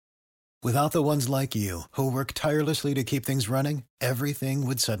Without the ones like you, who work tirelessly to keep things running, everything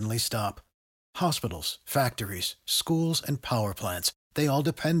would suddenly stop. Hospitals, factories, schools, and power plants, they all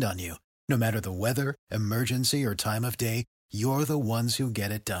depend on you. No matter the weather, emergency, or time of day, you're the ones who get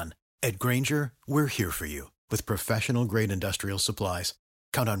it done. At Grainger, we're here for you with professional-grade industrial supplies.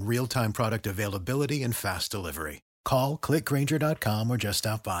 Count on real-time product availability and fast delivery. Call, clickgrainger.com, or just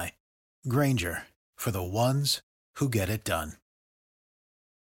stop by. Grainger, for the ones who get it done.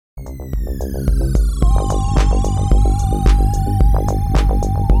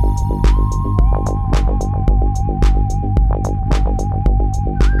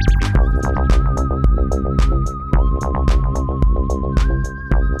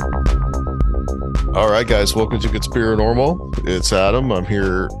 All right, guys, welcome to Conspirinormal. It's Adam. I'm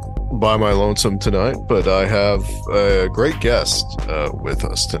here by my lonesome tonight, but I have a great guest with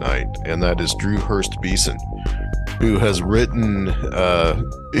us tonight, and that is Hurst Beeson, who has written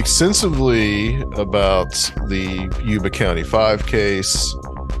extensively about the Yuba County 5 case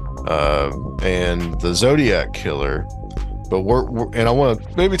and the Zodiac Killer. But and I want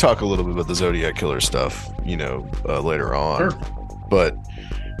to maybe talk a little bit about the Zodiac Killer stuff, later on. Sure. But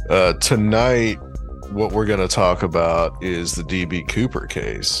tonight, what we're going to talk about is the DB Cooper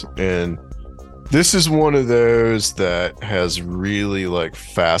case. And this is one of those that has really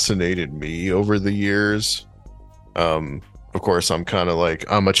fascinated me over the years. Of course, I'm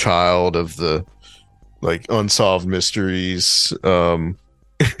a child of the unsolved mysteries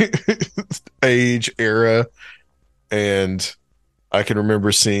age era. And I can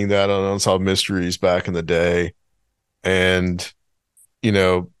remember seeing that on Unsolved Mysteries back in the day. And,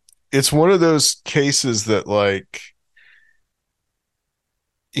 it's one of those cases that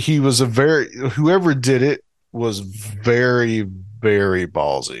whoever did it was very, very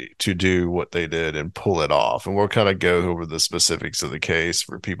ballsy to do what they did and pull it off. And we'll kind of go over the specifics of the case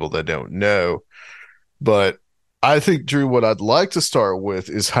for people that don't know. But I think, Drew, what I'd like to start with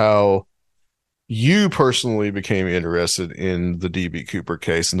is how you personally became interested in the DB Cooper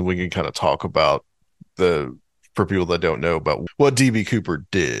case. And then we can kind of talk about for people that don't know about what DB Cooper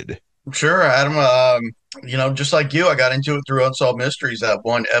did. Sure, Adam. Just like you, I got into it through Unsolved Mysteries, that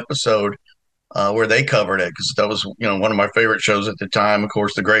one episode where they covered it, because that was, one of my favorite shows at the time. Of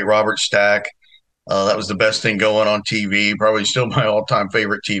course, the great Robert Stack. That was the best thing going on TV, probably still my all-time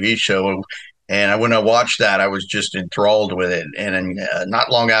favorite TV show. And when I watched that, I was just enthralled with it. And not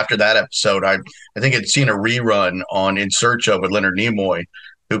long after that episode, I think I'd seen a rerun on In Search of with Leonard Nimoy,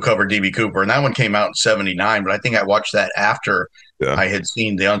 who covered DB Cooper. And that one came out in 1979, but I think I watched that after I had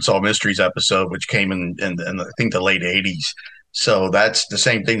seen the Unsolved Mysteries episode, which came in I think the late 80s. So that's the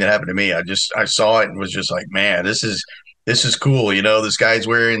same thing that happened to me. I saw it and was just like, man, this is cool. This guy's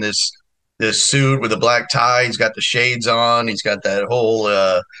wearing this suit with a black tie. He's got the shades on. He's got that whole,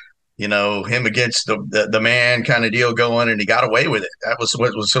 him against the man kind of deal going, and he got away with it. That was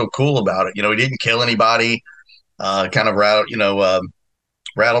what was so cool about it. He didn't kill anybody, kind of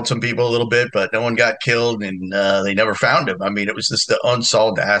rattled some people a little bit, but no one got killed, and they never found him. I mean, it was just the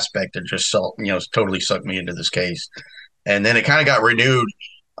unsolved aspect that just totally sucked me into this case. And then it kind of got renewed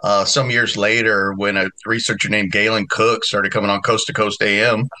some years later when a researcher named Galen Cook started coming on Coast to Coast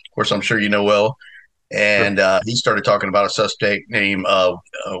AM. Of course, I'm sure you know well. And he started talking about a suspect named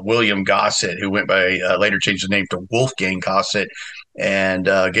William Gossett, who went by later changed his name to Wolfgang Gossett. And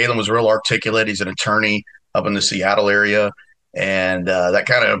Galen was real articulate. He's an attorney up in the Seattle area. And that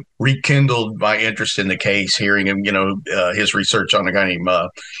kind of rekindled my interest in the case, hearing him, his research on a guy named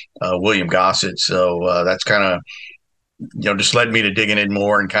William Gossett. So that's kind of, just led me to digging in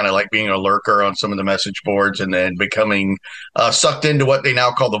more and kind of being a lurker on some of the message boards, and then becoming sucked into what they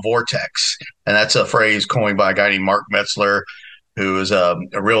now call the vortex. And that's a phrase coined by a guy named Mark Metzler, who is a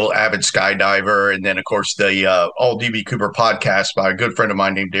real avid skydiver. And then, of course, the All DB Cooper podcast by a good friend of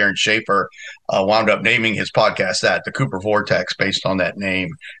mine named Darren Schaefer wound up naming his podcast that, the Cooper Vortex, based on that name.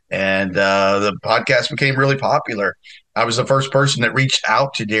 And the podcast became really popular. I was the first person that reached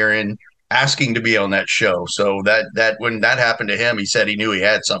out to Darren asking to be on that show. So that when that happened to him, he said he knew he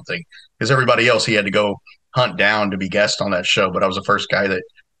had something, because everybody else he had to go hunt down to be guest on that show. But I was the first guy that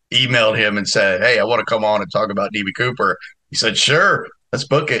emailed him and said, hey, I want to come on and talk about DB Cooper. He said, sure, let's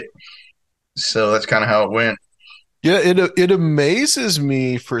book it. So that's kind of how it went. Yeah, it amazes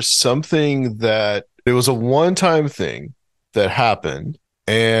me for something that it was a one-time thing that happened.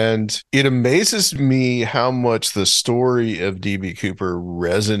 And it amazes me how much the story of DB Cooper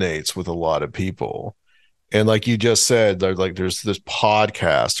resonates with a lot of people. And like you just said, there's this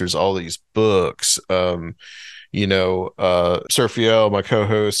podcast, there's all these books. Serfiel, my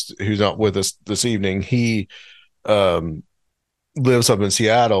co-host, who's not with us this evening, he lives up in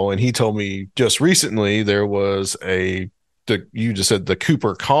Seattle, and he told me just recently there was you just said the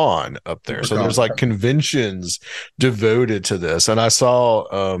Cooper Con up there. So there's like conventions devoted to this. And I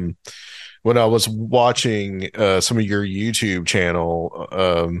saw when I was watching some of your YouTube channel,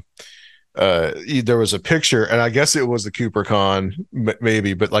 there was a picture, and I guess it was the Cooper Con,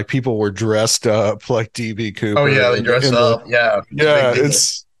 maybe, but like people were dressed up like DB Cooper. Oh yeah, they dress up. Yeah,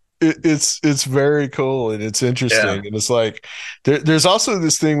 it's very cool and it's interesting, and it's like there's also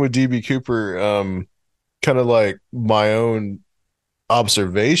this thing with DB Cooper. Kind of like my own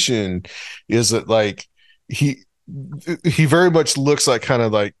observation is that like he very much looks like kind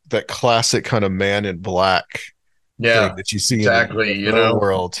of like that classic kind of Man in Black thing that you see exactly, in the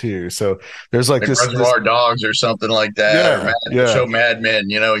world too. So there's like this Reservoir Dogs or something like that, or show Mad Men.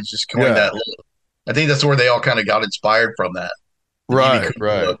 He's just coined that look. I think that's where they all kind of got inspired from that. Right.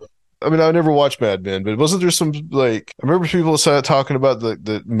 Look. I mean, I never watched Mad Men, but wasn't there some like I remember people started talking about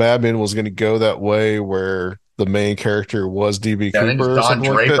the Mad Men was going to go that way where the main character was DB Cooper. I think it's Don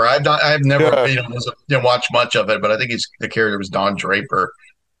Draper. I've never watched much of it, but I think the character was Don Draper,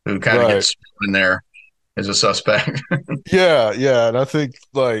 who kind of gets in there as a suspect. yeah, and I think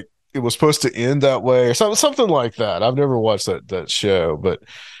like it was supposed to end that way or something like that. I've never watched that show, but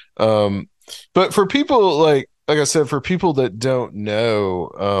for people like I said, for people that don't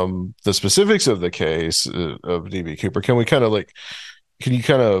know the specifics of the case of DB Cooper, can you kind of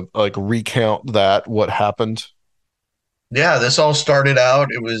like recount what happened? Yeah, this all started out.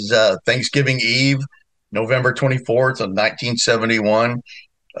 It was Thanksgiving Eve, November 24th of 1971.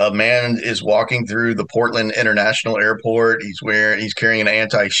 A man is walking through the Portland International Airport. He's carrying an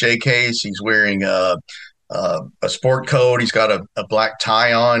anti-Shea case. He's wearing a sport coat. He's got a black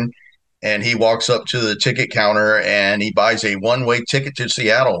tie on. And he walks up to the ticket counter and he buys a one-way ticket to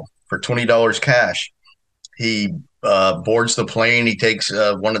Seattle for $20 cash. He boards the plane. He takes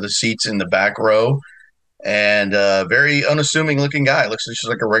one of the seats in the back row, and very unassuming looking guy. Looks just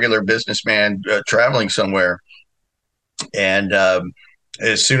like a regular businessman traveling somewhere. And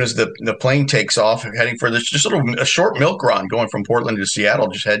as soon as the plane takes off, heading for this just a short milk run going from Portland to Seattle,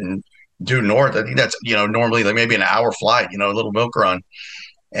 just heading due north. I think that's normally like maybe an hour flight. A little milk run.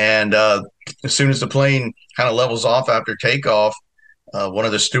 And as soon as the plane kind of levels off after takeoff, one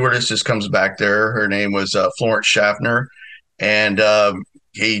of the stewardesses comes back there. Her name was Florence Schaffner, and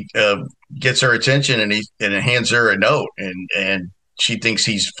he gets her attention and he hands her a note, and she thinks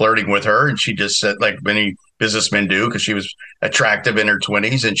he's flirting with her, and she just said, like many businessmen do, because she was attractive in her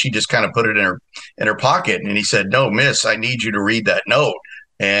 20s, and she just kind of put it in her pocket. And he said, "No, miss, I need you to read that note,"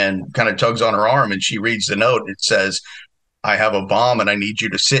 and kind of tugs on her arm, and she reads the note. It says, "I have a bomb and I need you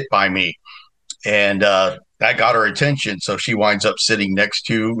to sit by me." And that got her attention. So she winds up sitting next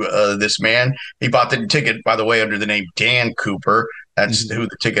to this man. He bought the ticket, by the way, under the name Dan Cooper. That's who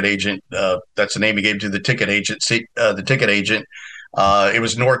the ticket agent, that's the name he gave to the ticket agent. It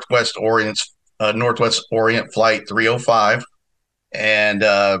was Northwest Orient Flight 305. And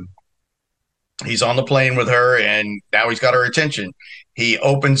he's on the plane with her, and now he's got her attention. He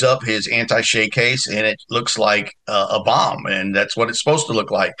opens up his anti-Shea case, and it looks like a bomb, and that's what it's supposed to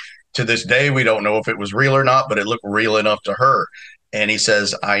look like. To this day, we don't know if it was real or not, but it looked real enough to her. And he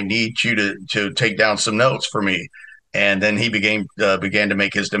says, "I need you to take down some notes for me." And then he began to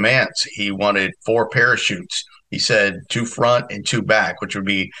make his demands. He wanted 4 parachutes. He said 2 front and 2 back, which would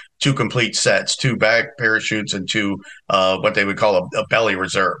be 2 complete sets, 2 back parachutes and 2 what they would call a belly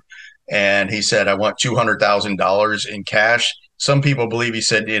reserve. And he said, "I want $200,000 in cash." Some people believe he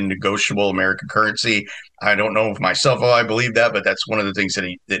said in negotiable American currency. I don't know myself if I believe that, but that's one of the things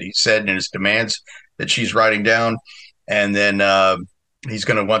that he said in his demands that she's writing down. And then he's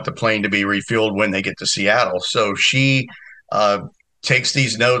going to want the plane to be refueled when they get to Seattle. So she takes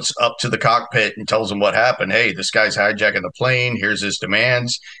these notes up to the cockpit and tells them what happened. "Hey, this guy's hijacking the plane. Here's his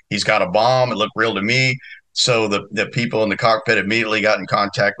demands. He's got a bomb. It looked real to me." So the people in the cockpit immediately got in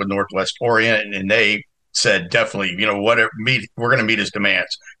contact with Northwest Orient, and they said, "Definitely, we're going to meet his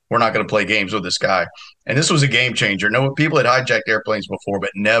demands. We're not going to play games with this guy." And this was a game changer. No, people had hijacked airplanes before,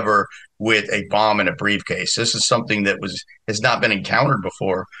 but never with a bomb in a briefcase. This is something that has not been encountered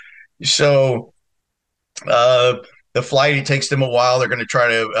before. So the flight, it takes them a while. They're going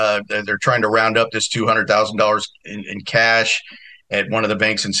to they're trying to round up this $200,000 in cash at one of the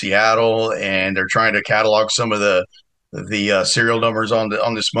banks in Seattle, and they're trying to catalog some of the serial numbers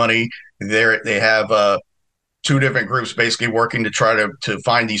on this money. They have 2 different groups basically working to try to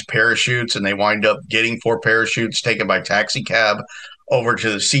find these parachutes, and they wind up getting 4 parachutes taken by taxi cab over to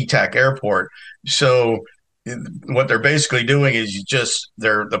the SeaTac airport. So what they're basically doing is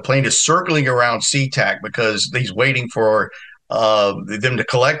the plane is circling around SeaTac because he's waiting for them to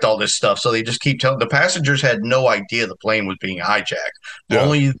collect all this stuff. So they just keep telling the passengers had no idea the plane was being hijacked.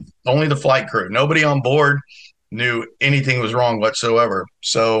 Yeah. Only the flight crew. Nobody on board knew anything was wrong whatsoever.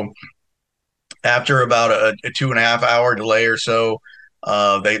 So after about a 2.5 hour delay or so,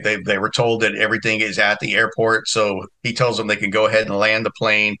 they were told that everything is at the airport. So he tells them they can go ahead and land the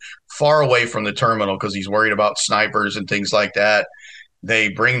plane far away from the terminal because he's worried about snipers and things like that. They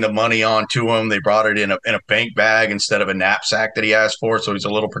bring the money on to him. They brought it in a bank bag instead of a knapsack that he asked for. So he's a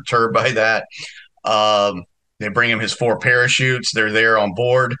little perturbed by that. They bring him his 4 parachutes. They're there on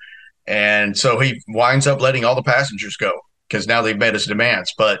board. And so he winds up letting all the passengers go because now they've met his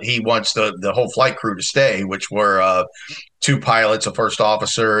demands. But he wants the whole flight crew to stay, which were 2 pilots, a first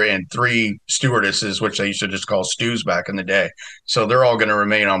officer, and 3 stewardesses, which they used to just call stews back in the day. So they're all going to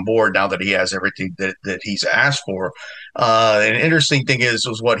remain on board now that he has everything that he's asked for. An interesting thing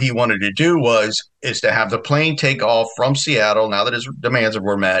was what he wanted to do is to have the plane take off from Seattle now that his demands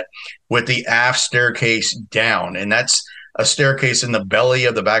were met with the aft staircase down. And that's a staircase in the belly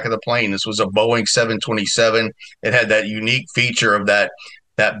of the back of the plane. This was a Boeing 727. It had that unique feature of that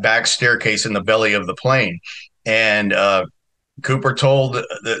back staircase in the belly of the plane. And Cooper told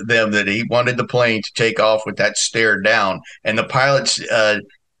them that he wanted the plane to take off with that stair down. And the pilots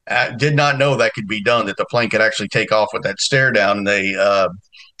did not know that could be done, that the plane could actually take off with that stair down. And they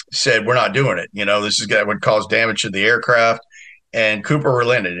said, we're not doing it. This would cause damage to the aircraft. And Cooper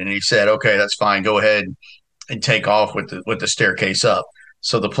relented and he said, okay, that's fine. Go ahead and take off with the staircase up.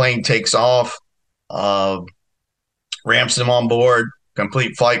 So the plane takes off, ramps them on board,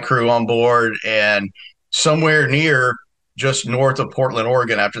 complete flight crew on board, and somewhere near just north of Portland,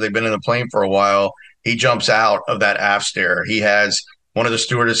 Oregon, after they've been in the plane for a while, he jumps out of that aft stair. He has one of the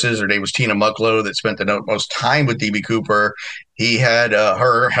stewardesses, her name was Tina Mucklow, that spent the most time with DB Cooper. He had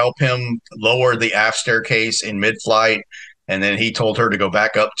her help him lower the aft staircase in mid-flight, and then he told her to go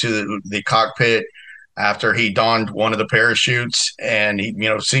back up to the cockpit after he donned one of the parachutes, and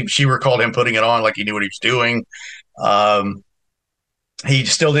she recalled him putting it on like he knew what he was doing. He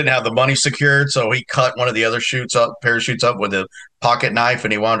still didn't have the money secured, so he cut one of the other parachutes up with a pocket knife,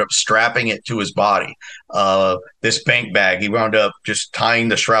 and he wound up strapping it to his body. This bank bag, he wound up just tying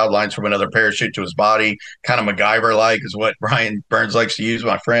the shroud lines from another parachute to his body, kind of MacGyver-like is what Brian Burns likes to use,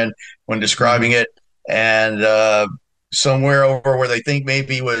 my friend, when describing it. And somewhere over where they think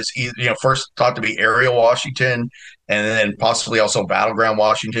maybe was, first thought to be Ariel, Washington, and then possibly also Battleground,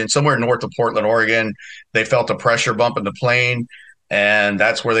 Washington, somewhere north of Portland, Oregon. They felt a pressure bump in the plane. And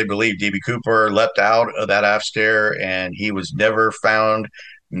that's where they believe DB Cooper leapt out of that aft stair, and he was never found,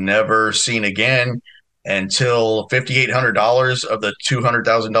 never seen again until $5,800 of the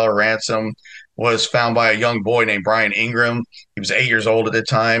 $200,000 ransom was found by a young boy named Brian Ingram. He was 8 years old at the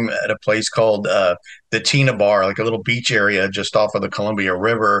time at a place called the Tina Bar, like a little beach area just off of the Columbia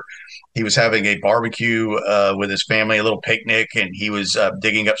River. He was having a barbecue with his family, a little picnic, and he was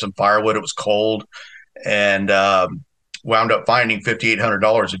digging up some firewood. It was cold, and wound up finding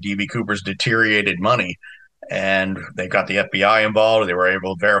 $5,800 of DB Cooper's deteriorated money. And they got the FBI involved. They were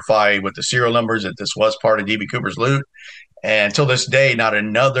able to verify with the serial numbers that this was part of DB Cooper's loot. And until this day, not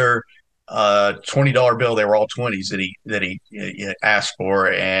another $20 bill. They were all 20s that he asked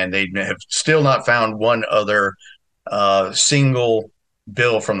for, and they have still not found one other single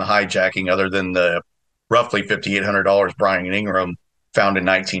bill from the hijacking other than the roughly $5,800 Brian Ingram found in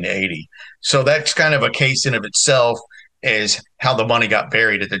 1980. So that's kind of a case in of itself, is how the money got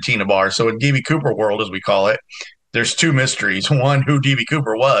buried at the Tina Bar. So in DB Cooper world, as we call it, there's 2 mysteries. One, who DB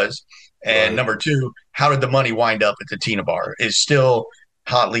Cooper was, and Right. number 2, how did the money wind up at the Tina Bar, is still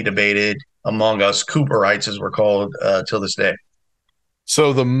hotly debated among us Cooperites, as we're called, till this day.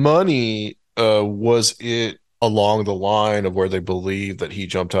 So the money, was it along the line of where they believe that he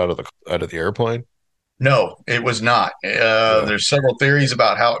jumped out of the airplane? No, it was not. Yeah. There's several theories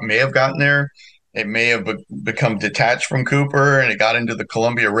about how it may have gotten there. It may have become detached from Cooper and it got into the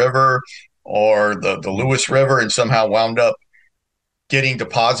Columbia River or the Lewis River and somehow wound up getting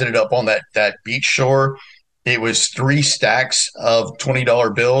deposited up on that beach shore. It was 3 stacks of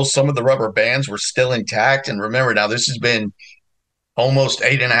 $20 bills. Some of the rubber bands were still intact. And remember, now this has been almost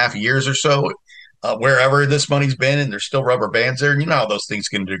 8.5 years or so. Wherever this money's been, and there's still rubber bands there. You know how those things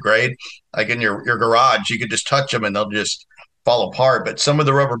can degrade. Like in your garage, you could just touch them and they'll just fall apart. But some of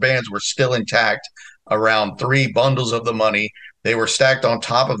the rubber bands were still intact around 3 bundles of the money. They were stacked on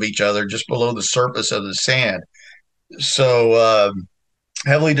top of each other just below the surface of the sand. So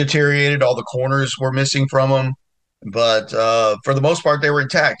heavily deteriorated. All the corners were missing from them. But for the most part, they were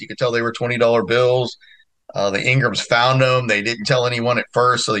intact. You could tell they were $20 bills. The Ingrams found them. They didn't tell anyone at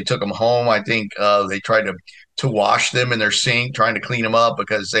first, so they took them home. I think they tried to to wash them in their sink, trying to clean them up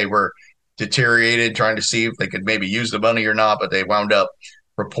because they were deteriorated, trying to see if they could maybe use the money or not, but they wound up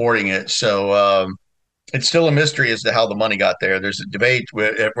reporting it. So it's still a mystery as to how the money got there. There's a debate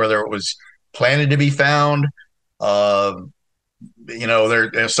whether it was planted to be found. Uh,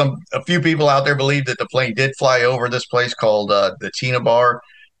 there's a few people out there believe that the plane did fly over this place called the Tina Bar,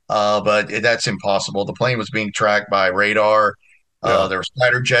 but that's impossible. The plane was being tracked by radar. Yeah. There were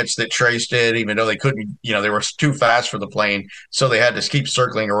fighter jets that traced it, even though they couldn't, they were too fast for the plane. So they had to keep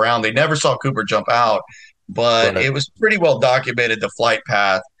circling around. They never saw Cooper jump out, but Right. it was pretty well documented the flight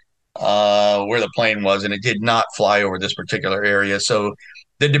path where the plane was, and it did not fly over this particular area. So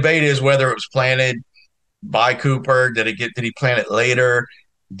the debate is whether it was planted by Cooper. Did he plant it later?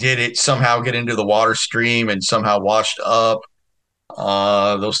 Did it somehow get into the water stream and somehow washed up?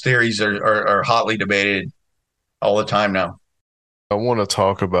 Those theories are hotly debated all the time now. I want to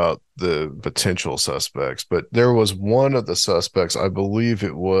talk about the potential suspects, but there was one of the suspects, I believe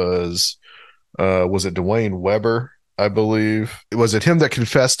was it Dwayne Weber? I believe. Was it him that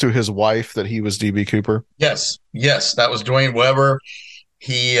confessed to his wife that he was DB Cooper? Yes, that was Dwayne Weber.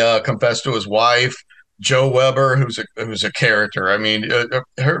 He confessed to his wife, Joe Weber, who's a character. I mean,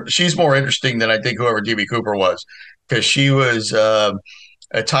 she's more interesting than I think whoever DB Cooper was, because she was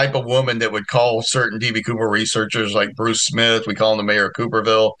a type of woman that would call certain DB Cooper researchers like Bruce Smith, we call him the mayor of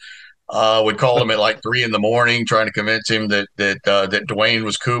Cooperville, would call him at like 3 a.m, trying to convince him that Dwayne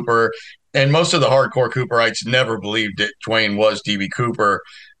was Cooper. And most of the hardcore Cooperites never believed that Dwayne was DB Cooper,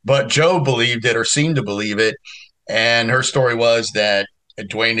 but Joe believed it or seemed to believe it. And her story was that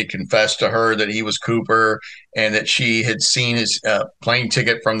Dwayne had confessed to her that he was Cooper and that she had seen his plane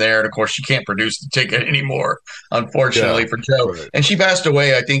ticket from there. And of course, she can't produce the ticket anymore, unfortunately, for Joe. Right. And she passed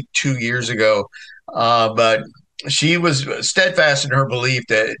away, I think, 2 years ago. But she was steadfast in her belief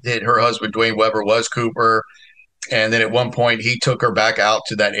that her husband, Dwayne Weber, was Cooper. And then at one point, he took her back out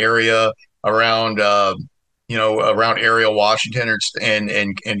to that area around, around Ariel, Washington,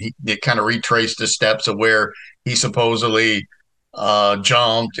 and he kind of retraced the steps of where he supposedly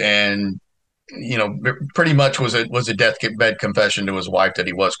jumped, and pretty much was a deathbed confession to his wife that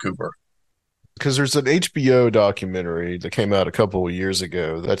he was Cooper. Because there's an HBO documentary that came out a couple of years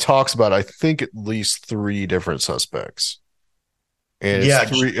ago that talks about, I think, at least 3 different suspects. And Yeah,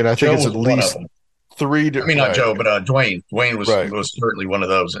 it's 3, and I think Joe it's was at one of least them. 3. I mean, not Right, Joe, but Dwayne. Dwayne right. was certainly one of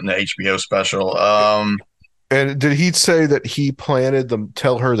those in the HBO special. And did he say that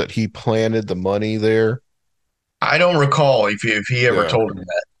tell her that he planted the money there? I don't recall if he ever Yeah. told her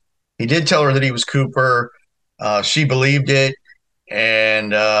that. He did tell her that he was Cooper. She believed it,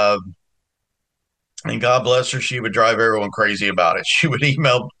 and God bless her, she would drive everyone crazy about it. She would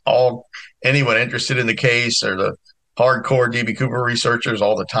email anyone interested in the case or the hardcore DB Cooper researchers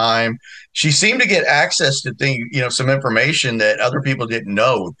all the time. She seemed to get access to some information that other people didn't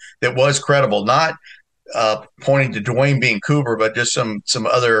know that was credible, not pointing to Dwayne being Cooper, but just some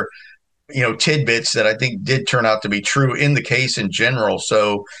other tidbits that I think did turn out to be true in the case in general.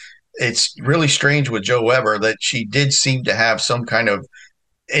 So it's really strange with Joe Weber that she did seem to have some kind of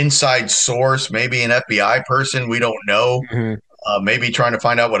inside source, maybe an FBI person, we don't know. Mm-hmm. Maybe trying to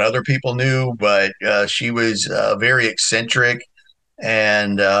find out what other people knew, but she was very eccentric,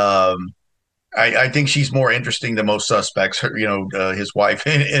 and I think she's more interesting than most suspects. His wife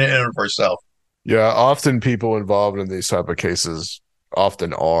in of herself. Yeah, often people involved in these type of cases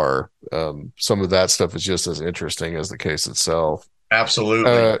often are. Some of that stuff is just as interesting as the case itself.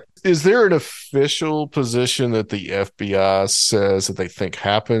 Absolutely. Is there an official position that the FBI says that they think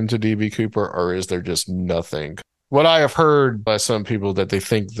happened to DB Cooper, or is there just nothing? What I have heard by some people that they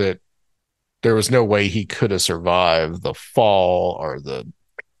think that there was no way he could have survived the fall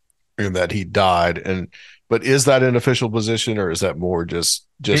and that he died. But is that an official position, or is that more just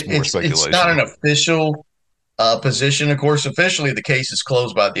more speculation? It's not an official position. Of course, officially the case is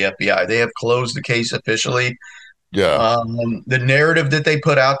closed by the FBI. They have closed the case officially. Yeah. The narrative that they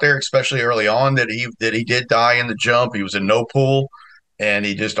put out there, especially early on, that he did die in the jump. He was in no pool, and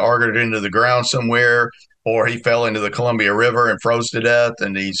he just argued into the ground somewhere, or he fell into the Columbia River and froze to death,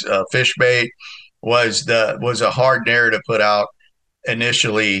 and he's fish bait. Was a hard narrative put out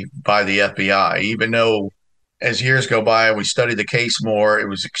initially by the FBI, even though as years go by, we study the case more. It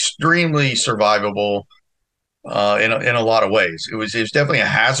was extremely survivable in a lot of ways. It was definitely a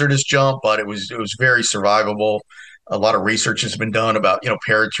hazardous jump, but it was very survivable. A lot of research has been done about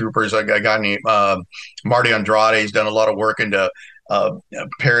paratroopers. A guy named Marty Andrade has done a lot of work into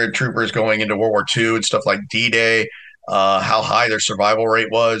paratroopers going into World War II and stuff like D-Day. How high their survival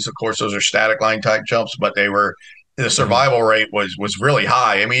rate was. Of course, those are static line type jumps, but they were the Mhm. survival rate was really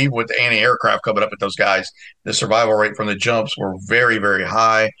high. I mean, even with the anti-aircraft coming up at those guys, the survival rate from the jumps were very, very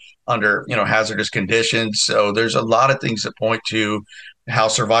high under, hazardous conditions. So there's a lot of things that point to how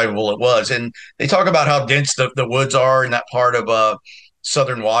survivable it was. And they talk about how dense the woods are in that part of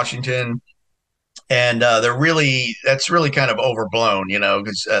southern Washington. And that's really kind of overblown,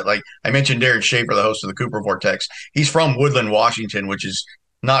 because like I mentioned, Darren Schaefer, the host of the Cooper Vortex, he's from Woodland, Washington, which is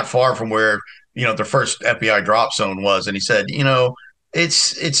not far from where the first FBI drop zone was. And he said,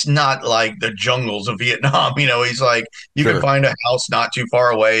 it's not like the jungles of Vietnam. He's like, you can Sure. find a house not too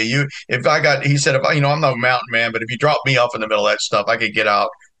far away. He said, if I, I'm no mountain man, but if you drop me off in the middle of that stuff, I could get out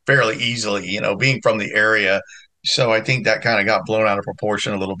fairly easily. Being from the area. So I think that kind of got blown out of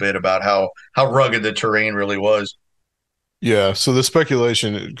proportion a little bit about how rugged the terrain really was. Yeah. So the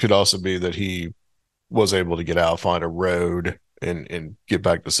speculation could also be that he was able to get out, find a road, and get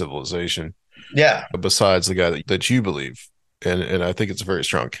back to civilization. Yeah. Besides the guy that you believe, and I think it's a very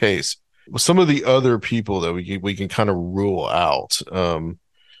strong case. Some of the other people that we can kind of rule out,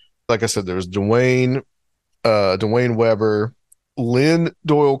 like I said, there's Dwayne Weber, Lynn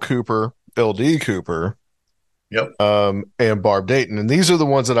Doyle Cooper, LD Cooper, Yep. and Barb Dayton, and these are the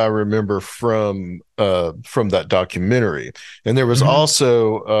ones that I remember from that documentary. And there was Mhm.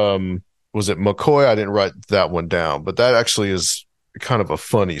 also was it McCoy? I didn't write that one down, but that actually is kind of a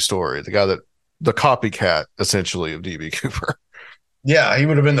funny story. The copycat essentially of DB Cooper. Yeah, he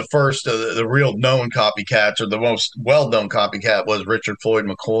would have been the first, the real known copycats, or the most well-known copycat was Richard Floyd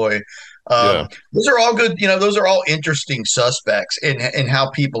McCoy. Yeah, Those are all good. Those are all interesting suspects in how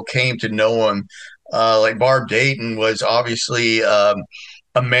people came to know him. Like Barb Dayton was obviously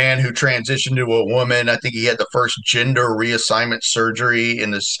a man who transitioned to a woman. I think he had the first gender reassignment surgery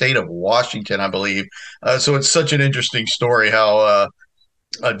in the state of Washington, I believe. So it's such an interesting story how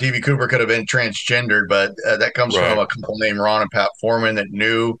DB Cooper could have been transgendered, but that comes from right. a couple named Ron and Pat Foreman that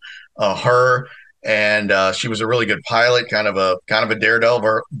knew her, and she was a really good pilot, kind of a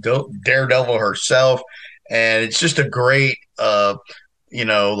daredevil herself, and it's just a great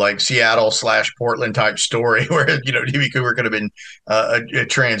like Seattle/Portland type story where DB Cooper could have been a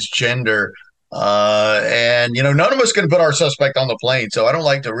transgender, and none of us can put our suspect on the plane, so I don't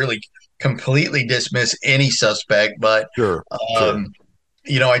like to really completely dismiss any suspect, but. Sure, sure. Um,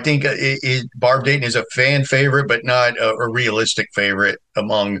 I think Barb Dayton is a fan favorite, but not a realistic favorite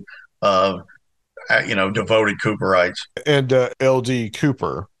among, uh, devoted Cooperites. And LD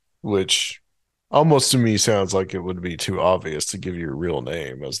Cooper, which almost to me sounds like it would be too obvious to give your real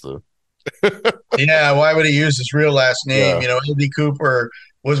name as the Yeah, why would he use his real last name? yeah. Andy Cooper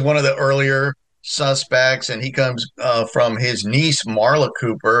was one of the earlier suspects, and he comes from his niece Marla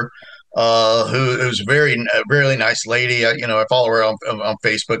Cooper, who's a really nice lady. I follow her on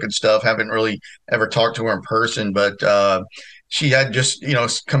Facebook and stuff. Haven't really ever talked to her in person, but she had just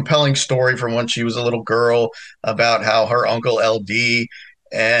compelling story from when she was a little girl about how her uncle LD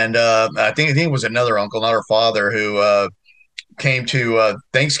and I think it was another uncle, not her father, who came to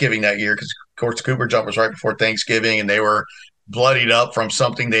Thanksgiving that year because, of course, Cooper Jump was right before Thanksgiving, and they were bloodied up from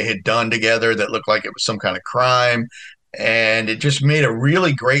something they had done together that looked like it was some kind of crime. And it just made a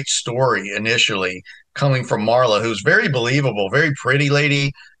really great story initially coming from Marla, who's very believable, very pretty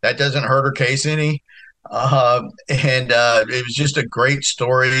lady. That doesn't hurt her case any. And it was just a great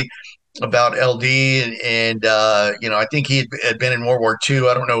story about LD. And I think he had been in World War II.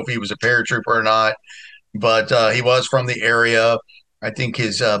 I don't know if he was a paratrooper or not, but he was from the area. I think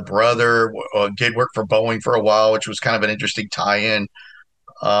his brother did work for Boeing for a while, which was kind of an interesting tie-in.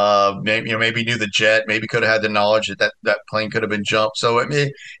 Maybe knew the jet, maybe could have had the knowledge that plane could have been jumped. So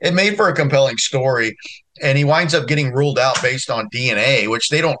it made for a compelling story. And he winds up getting ruled out based on DNA, which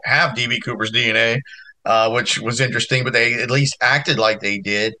they don't have DB Cooper's DNA, which was interesting, but they at least acted like they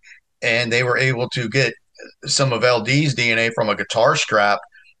did. And they were able to get some of LD's DNA from a guitar strap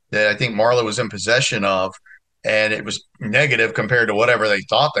that I think Marla was in possession of. And it was negative compared to whatever they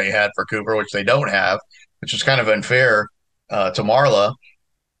thought they had for Cooper, which they don't have, which was kind of unfair to Marla.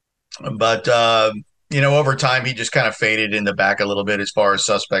 But over time, he just kind of faded in the back a little bit as far as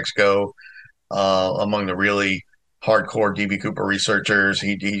suspects go. Among the really hardcore DB Cooper researchers,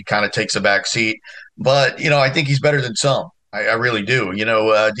 he kind of takes a back seat. But I think he's better than some. I really do.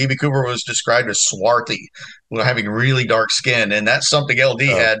 DB Cooper was described as swarthy, having really dark skin, and that's something LD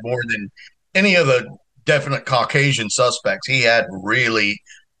Oh, had more than any of the definite Caucasian suspects. He had really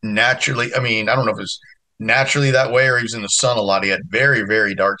naturally. I mean, I don't know if it's naturally that way or he was in the sun a lot. He had very,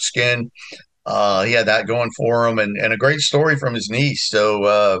 very dark skin. He had that going for him, and a great story from his niece.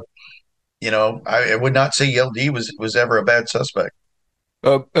 So I would not say LD was ever a bad suspect.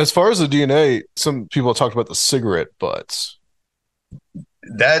 As far as the DNA, some people talked about the cigarette butts.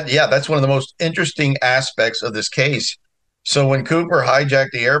 That's one of the most interesting aspects of this case. So when Cooper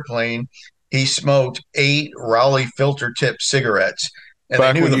hijacked the airplane, he smoked 8 Raleigh filter tip cigarettes, and they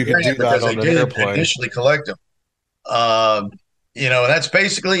Back knew when the you could brand do that because they on an did airplane. initially collect them. Um, and that's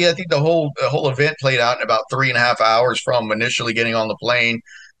basically, I think the whole event played out in about 3.5 hours from initially getting on the plane,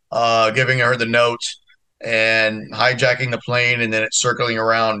 giving her the notes, and hijacking the plane, and then it's circling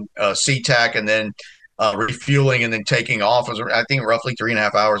around SeaTac, and then refueling, and then taking off. It was, I think, roughly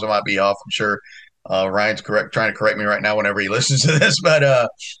 3.5 hours. I might be off. I'm sure Ryan's trying to correct me right now whenever he listens to this, but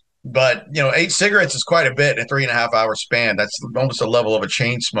 8 cigarettes is quite a bit in a 3.5 hour span. That's almost the level of a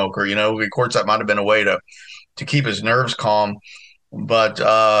chain smoker. Of course, that might have been a way to keep his nerves calm. But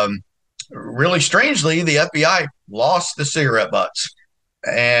really strangely, the FBI lost the cigarette butts,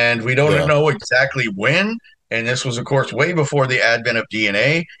 and we don't Yeah. know exactly when. And this was, of course, way before the advent of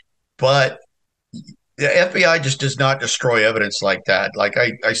DNA. But the FBI just does not destroy evidence like that. Like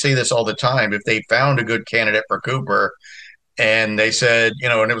I say this all the time. If they found a good candidate for Cooper, and they said,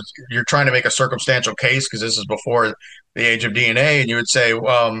 and it was, you're trying to make a circumstantial case because this is before the age of DNA, and you would say,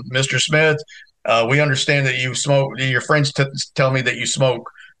 Mr. Smith, we understand that you smoke. Your friends tell me that you smoke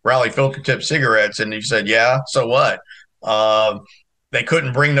Raleigh filter tip cigarettes, and you said, yeah. So what? Um, they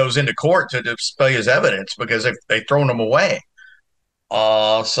couldn't bring those into court to display as evidence because they've thrown them away.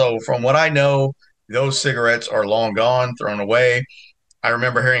 So from what I know, those cigarettes are long gone, thrown away. I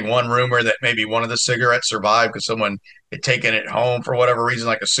remember hearing one rumor that maybe one of the cigarettes survived because someone had taken it home for whatever reason,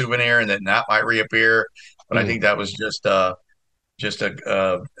 like a souvenir, and then that might reappear. But I Hmm. think that was just a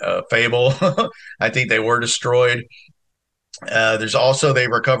fable. I think they were destroyed. There's also, they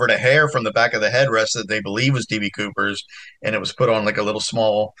recovered a hair from the back of the headrest that they believe was DB Cooper's, and it was put on like a little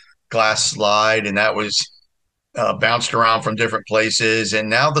small glass slide, and that was bounced around from different places. And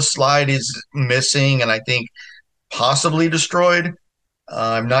now the slide is missing, and I think possibly destroyed.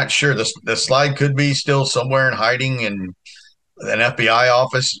 I'm not sure. The slide could be still somewhere in hiding in an FBI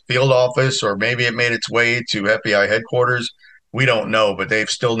office, field office, or maybe it made its way to FBI headquarters. We don't know, but they've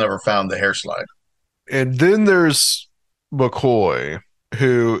still never found the hair slide. And then there's McCoy,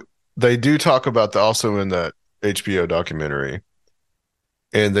 who they do talk about also in that HBO documentary.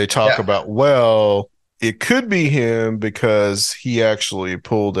 And they talk Yeah, about, well, it could be him because he actually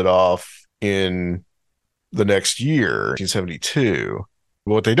pulled it off in the next year, 1972.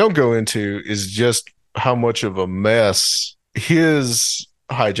 But what they don't go into is just how much of a mess his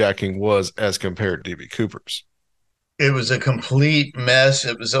hijacking was as compared to DB Cooper's. it was a complete mess.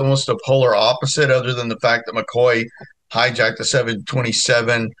 It was almost a polar opposite, other than the fact that McCoy hijacked the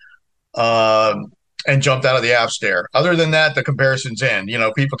 727 um, and jumped out of the app stair. Other than that, the comparisons end.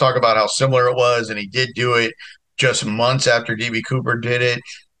 People talk about how similar it was, and he did do it just months after DB Cooper did it.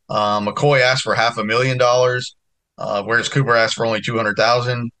 McCoy asked for $500,000, whereas Cooper asked for only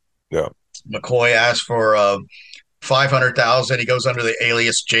 200,000. Yeah. McCoy asked for 500,000. He goes under the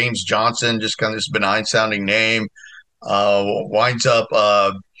alias James Johnson, just kind of this benign sounding name. Winds up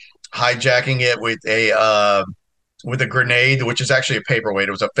hijacking it with a grenade, which is actually a paperweight.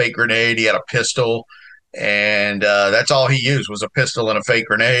 It was a fake grenade. He had a pistol, and that's all he used was a pistol and a fake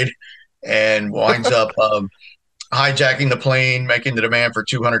grenade. And winds up hijacking the plane, making the demand for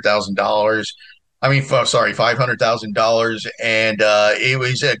 $200,000. I mean, sorry, $500,000, and it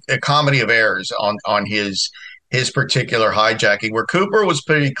was a comedy of errors on his particular hijacking, where Cooper was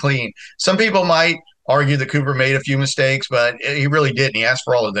pretty clean. Some people might argue that Cooper made a few mistakes, but he really didn't. He asked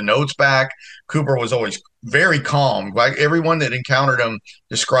for all of the notes back. Cooper was always very calm. Like, everyone that encountered him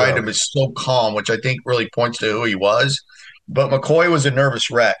described Yeah. him as so calm, which I think really points to who he was. But McCoy was a nervous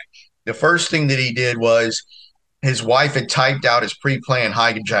wreck. The first thing that he did was his wife had typed out his pre-planned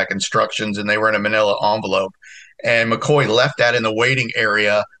hijack instructions, and they were in a manila envelope. And McCoy left that in the waiting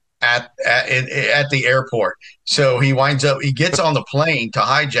area at the airport. So he gets on the plane to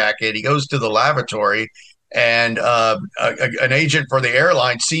hijack it. He goes to the lavatory, and an agent for the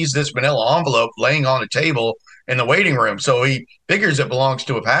airline sees this manila envelope laying on a table in the waiting room. So he figures it belongs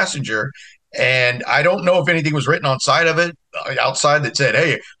to a passenger. And I don't know if anything was written on side of it outside that said,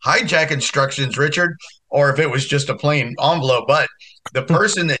 "Hey, hijack instructions, Richard," or if it was just a plain envelope. But the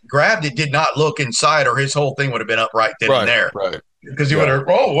person that grabbed it did not look inside, or his whole thing would have been up right then and Right. there, Right. because he would Yeah. have,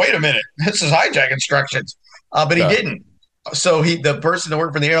 oh, wait a minute, this is hijack instructions. But he Yeah. didn't. So the person that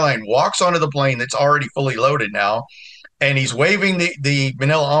worked for the airline walks onto the plane that's already fully loaded now, and he's waving the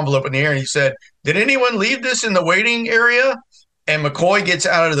manila envelope in the air, and he said, "Did anyone leave this in the waiting area?" And McCoy gets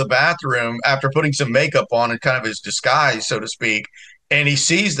out of the bathroom after putting some makeup on and kind of his disguise, so to speak. and he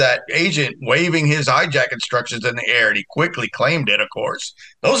sees that agent waving his hijack instructions in the air, and he quickly claimed it, of course.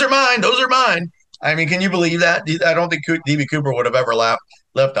 Those are mine. Those are mine. I mean, can you believe that? I don't think DB Cooper would have ever left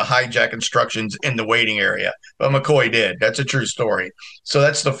the hijack instructions in the waiting area, but McCoy did. That's a true story. So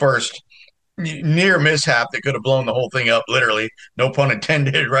that's the first near mishap that could have blown the whole thing up, literally. No pun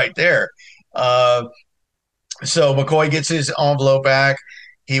intended, right there. So McCoy gets his envelope back.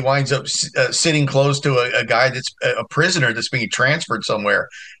 He winds up sitting close to a guy that's a prisoner that's being transferred somewhere.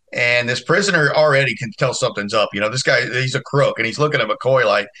 And this prisoner already can tell something's up. This guy, he's a crook, and he's looking at McCoy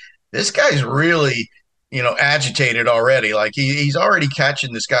like, this guy's really, agitated already. Like he's already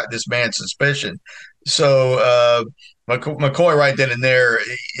catching this man's suspicion. So McCoy right then and there,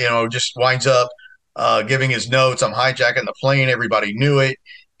 just winds up giving his notes. I'm hijacking the plane. Everybody knew it.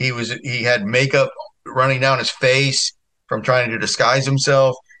 He had makeup running down his face from trying to disguise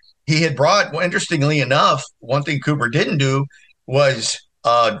himself. He had brought, well, interestingly enough, one thing Cooper didn't do was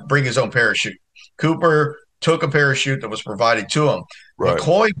bring his own parachute. Cooper took a parachute that was provided to him. Right.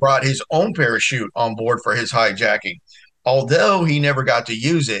 McCoy brought his own parachute on board for his hijacking. Although he never got to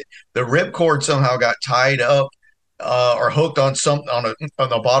use it, the ripcord somehow got tied up or hooked on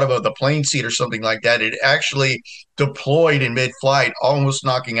the bottom of the plane seat or something like that. It actually deployed in mid-flight, almost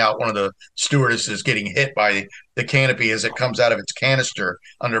knocking out one of the stewardesses, getting hit by the canopy as it comes out of its canister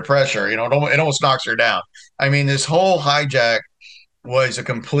under pressure. It almost knocks her down. I mean, this whole hijack was a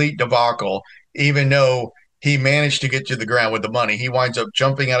complete debacle, even though he managed to get to the ground with the money. He winds up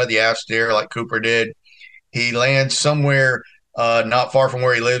jumping out of the aft stair like Cooper did. He lands somewhere not far from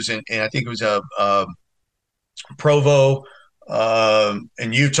where he lives, and I think it was Provo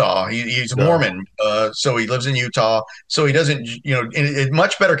in Utah. He's a Mormon, so he lives in Utah. So he doesn't, in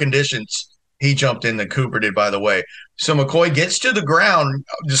much better conditions he jumped in than Cooper did, by the way. So McCoy gets to the ground,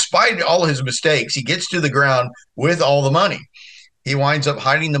 despite all his mistakes, he gets to the ground with all the money. He winds up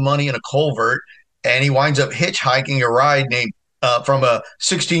hiding the money in a culvert, and he winds up hitchhiking a ride named from a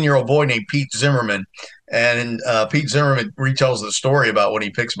 16-year-old boy named Pete Zimmerman. And Pete Zimmerman retells the story about when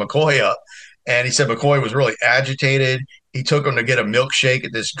he picks McCoy up. And he said McCoy was really agitated. He took him to get a milkshake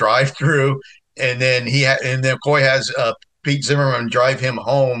at this drive-through, and then McCoy has Pete Zimmerman drive him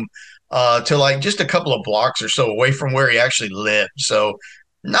home to like just a couple of blocks or so away from where he actually lived. So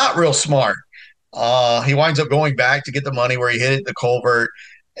not real smart. He winds up going back to get the money where he hid it, the culvert,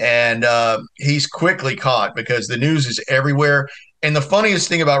 and he's quickly caught because the news is everywhere. And the funniest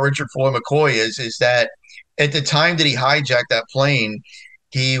thing about Richard Floyd McCoy is that at the time that he hijacked that plane,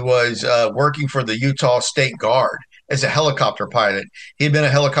 he was working for the Utah State Guard as a helicopter pilot. He had been a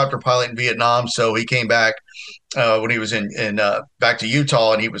helicopter pilot in Vietnam, so he came back when he was in back to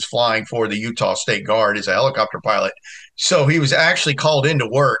Utah, and he was flying for the Utah State Guard as a helicopter pilot. So he was actually called into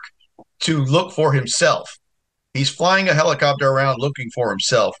work to look for himself. He's flying a helicopter around looking for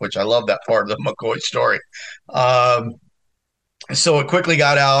himself, which I love that part of the McCoy story. So it quickly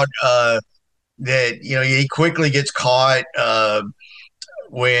got out that he quickly gets caught.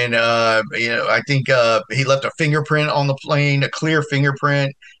 When I think he left a fingerprint on the plane, a clear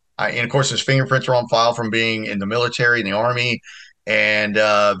fingerprint, and of course his fingerprints are on file from being in the military, in the Army, and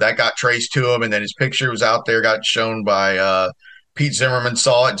that got traced to him. And then his picture was out there, got shown by Pete Zimmerman,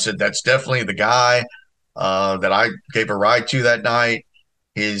 saw it and said that's definitely the guy that I gave a ride to that night.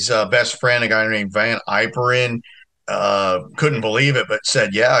 His best friend, a guy named Van Iperin, couldn't believe it, but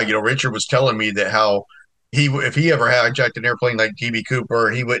said, "Yeah, Richard was telling me that how." If he ever hijacked an airplane like DB Cooper,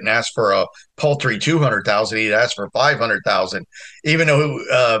 he wouldn't ask for a paltry $200,000. He'd ask for $500,000. Even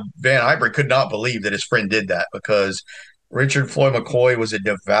though Van Iper could not believe that his friend did that, because Richard Floyd McCoy was a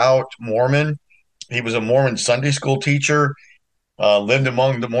devout Mormon. He was a Mormon Sunday school teacher, lived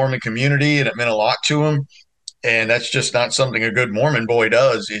among the Mormon community, and it meant a lot to him. And that's just not something a good Mormon boy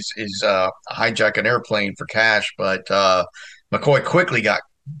does. Is hijack an airplane for cash. But McCoy quickly got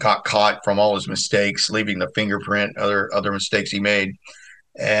caught from all his mistakes, leaving the fingerprint, other mistakes he made.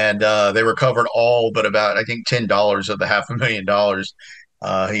 And they recovered all but about, I think, $10 of the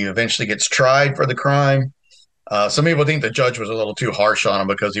 $500,000. He eventually gets tried for the crime. Some people think the judge was a little too harsh on him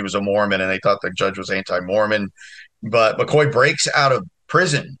because he was a Mormon, and they thought the judge was anti-Mormon. But McCoy breaks out of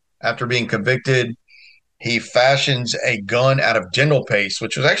prison after being convicted. He fashions a gun out of dental paste,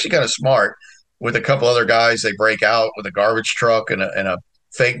 which was actually kind of smart. With a couple other guys, they break out with a garbage truck and a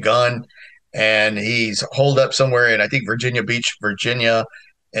fake gun, and he's holed up somewhere in, I think, Virginia Beach, Virginia,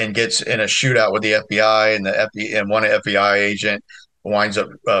 and gets in a shootout with the FBI, and one FBI agent winds up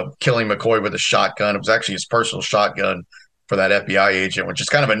killing McCoy with a shotgun. It was actually his personal shotgun for that FBI agent, which is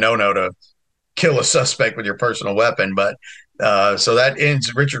kind of a no-no to kill a suspect with your personal weapon. But so that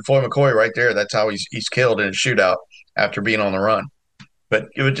ends Richard Floyd McCoy right there. That's how he's killed in a shootout after being on the run. But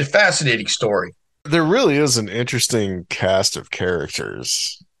it was a fascinating story. There really is an interesting cast of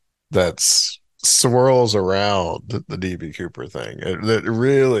characters that's swirls around the DB Cooper thing. There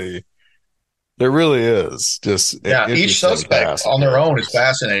really is just an Yeah, each interesting suspect cast of on their own is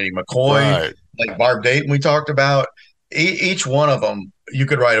characters. fascinating. McCoy, Right. like Barb Dayton, we talked about. Each one of them, you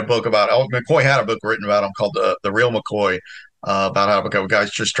could write a book about. Oh, McCoy had a book written about him called "The Real McCoy," about how a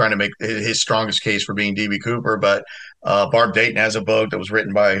guy's just trying to make his strongest case for being DB Cooper. But Barb Dayton has a book that was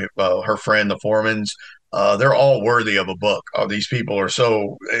written by her friend, the Foremans. They're all worthy of a book. These people are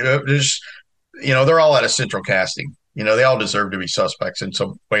so just, they're all at a central casting. They all deserve to be suspects in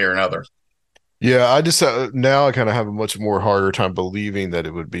some way or another. Yeah, I just now I kind of have a much more harder time believing that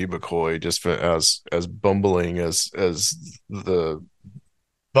it would be McCoy, just as bumbling as the other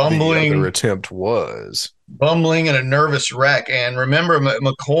Bumbling, attempt was. bumbling and a nervous wreck. And remember,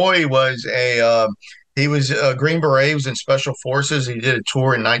 McCoy was he was a Green Beret. He was in Special Forces. He did a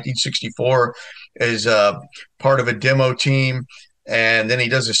tour in 1964 as part of a demo team. And then he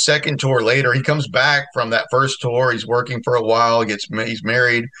does a second tour later. He comes back from that first tour. He's working for a while. He's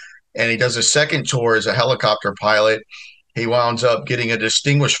married, and he does a second tour as a helicopter pilot. He winds up getting a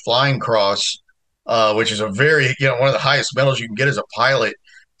Distinguished Flying Cross, which is a very one of the highest medals you can get as a pilot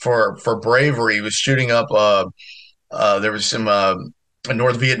for bravery. He was shooting up. There was some a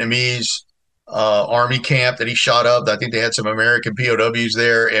North Vietnamese army camp that he shot up. I think they had some American POWs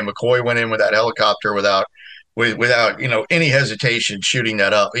there, and McCoy went in with that helicopter without any hesitation shooting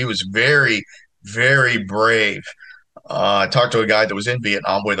that up. He was very, very brave. I talked to a guy that was in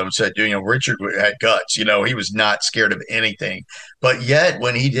Vietnam with him and said, Richard had guts. He was not scared of anything. But yet,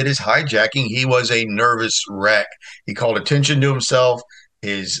 when he did his hijacking, he was a nervous wreck. He called attention to himself.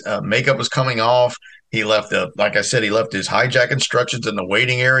 His makeup was coming off. Like I said, he left his hijack instructions in the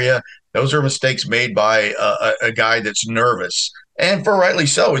waiting area. Those are mistakes made by a guy that's nervous. And for rightly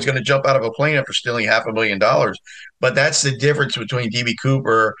so, he's going to jump out of a plane after stealing $500,000. But that's the difference between DB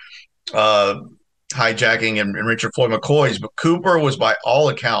Cooper uh, hijacking and Richard Floyd McCoy's. But Cooper was, by all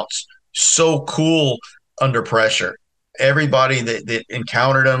accounts, so cool under pressure. Everybody that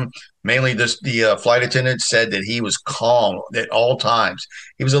encountered him, mainly the flight attendants, said that he was calm at all times.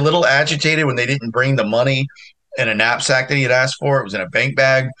 He was a little agitated when they didn't bring the money in a knapsack that he had asked for. It was in a bank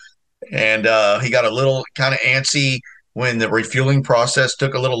bag. And he got a little kind of antsy when the refueling process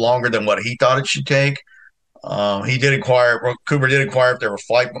took a little longer than what he thought it should take. Cooper did inquire if there were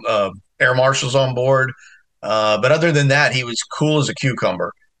flight air marshals on board. But other than that, he was cool as a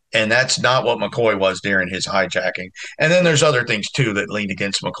cucumber. And that's not what McCoy was during his hijacking. And then there's other things, too, that leaned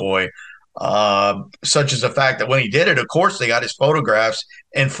against McCoy, such as the fact that when he did it, of course, they got his photographs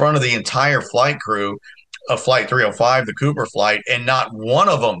in front of the entire flight crew of Flight 305, the Cooper flight, and not one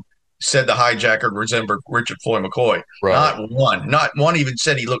of them said the hijacker resembled Richard Floyd McCoy. Right. Not one. Not one even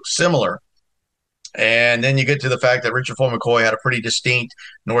said he looked similar. And then you get to the fact that Richard Floyd McCoy had a pretty distinct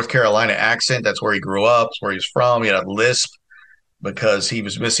North Carolina accent. That's where he grew up. That's where he was from. He had a lisp because he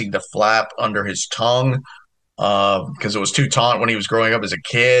was missing the flap under his tongue because it was too taut when he was growing up as a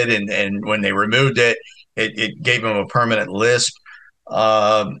kid. And when they removed it, it gave him a permanent lisp.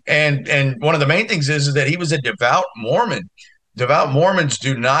 And one of the main things is that he was a devout Mormon. Devout Mormons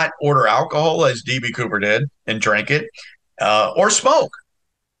do not order alcohol as DB Cooper did and drink it or smoke.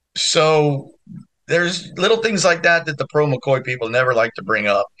 So there's little things like that the pro McCoy people never like to bring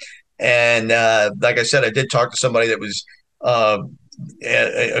up. And like I said, I did talk to somebody that was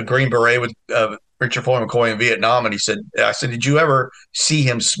a Green Beret with Richard Floyd McCoy in Vietnam. And I said, did you ever see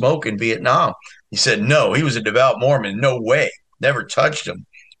him smoke in Vietnam? He said, no, he was a devout Mormon. No way. Never touched him.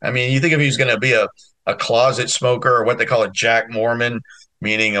 I mean, you think if he was going to be a closet smoker or what they call a Jack Mormon,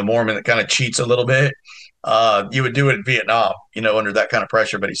 meaning a Mormon that kind of cheats a little bit, you would do it in Vietnam, under that kind of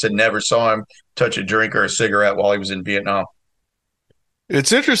pressure. But he said never saw him touch a drink or a cigarette while he was in Vietnam.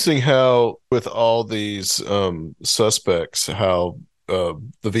 It's interesting how, with all these suspects, how the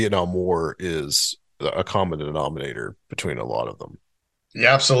Vietnam War is a common denominator between a lot of them.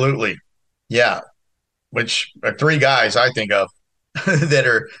 Yeah, absolutely. Yeah. Which are three guys I think of that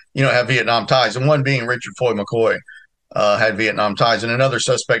are, have Vietnam ties. And one being Richard Floyd McCoy had Vietnam ties. And another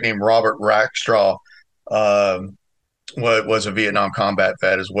suspect named Robert Rackstraw was a Vietnam combat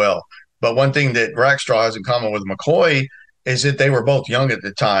vet as well. But one thing that Rackstraw has in common with McCoy is that they were both young at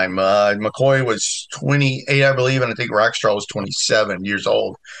the time. McCoy was 28, I believe, and I think Rackstraw was 27 years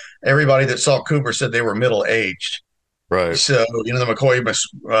old. Everybody that saw Cooper said they were middle-aged. Right. So, the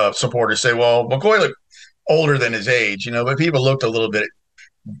McCoy supporters say, well, McCoy looked older than his age, but people looked a little bit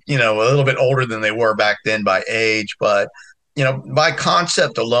older than they were back then by age. But, by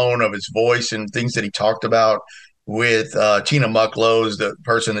concept alone of his voice and things that he talked about with Tina Mucklows, the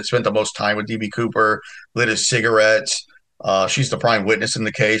person that spent the most time with DB Cooper, lit his cigarettes. She's the prime witness in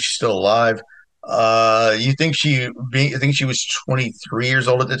the case. She's still alive. You think I think she was 23 years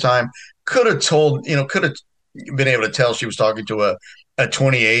old at the time. Could have been able to tell she was talking to a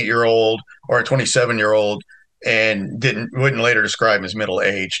 28-year-old or a 27-year-old, and wouldn't later describe him as middle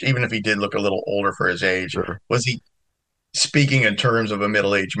aged, even if he did look a little older for his age. Sure. Was he speaking in terms of a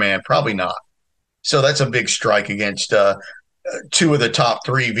middle aged man? Probably not. So that's a big strike against two of the top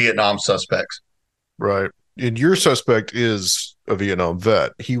three Vietnam suspects. Right. And your suspect is a Vietnam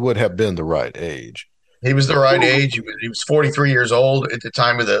vet. He would have been the right age. He was the right age. He was 43 years old at the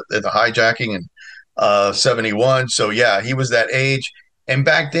time of the hijacking in 71. So yeah, he was that age. And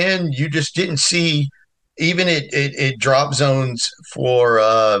back then, you just didn't see even at drop zones for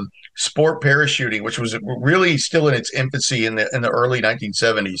sport parachuting, which was really still in its infancy in the early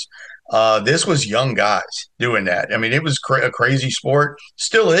 1970s. This was young guys doing that. I mean, it was a crazy sport,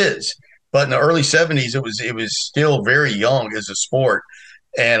 still is. But in the early 70s, it was still very young as a sport.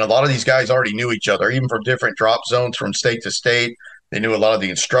 And a lot of these guys already knew each other, even from different drop zones from state to state. They knew a lot of the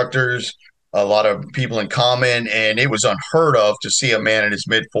instructors, a lot of people in common, and it was unheard of to see a man in his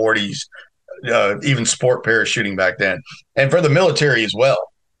mid 40s, even sport parachuting back then, and for the military as well.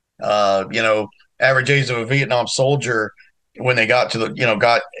 Average age of a Vietnam soldier when they got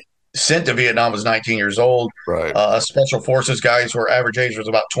got sent to Vietnam was 19 years old. Right. Special forces guys were average age was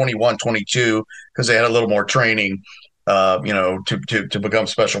about 21, 22 because they had a little more training, to become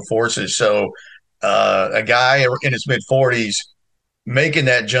special forces. So a guy in his mid 40s making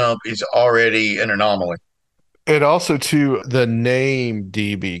that jump is already an anomaly. And also, too, the name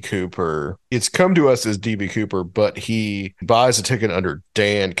DB Cooper, it's come to us as DB Cooper, but he buys a ticket under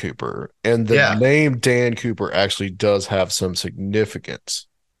Dan Cooper. And the name Dan Cooper actually does have some significance.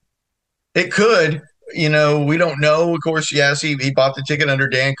 It could. We don't know. Of course, yes, he bought the ticket under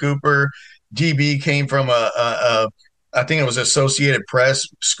Dan Cooper. DB came from I think it was Associated Press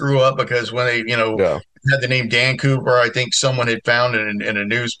screw up because when they, had the name Dan Cooper, I think someone had found it in a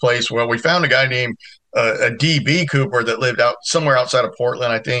news place. Well, we found a guy named a DB Cooper that lived out somewhere outside of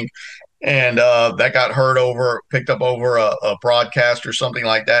Portland, I think. And that got picked up over a broadcast or something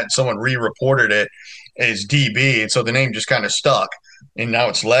like that. And someone re-reported it as DB. And so the name just kind of stuck. And now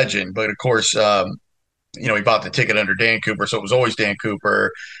it's legend. But of course, he bought the ticket under Dan Cooper, so it was always Dan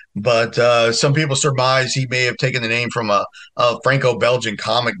Cooper. But some people surmise he may have taken the name from a Franco-Belgian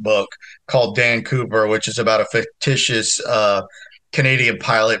comic book called Dan Cooper, which is about a fictitious Canadian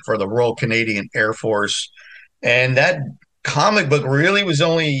pilot for the Royal Canadian Air Force. And that comic book really was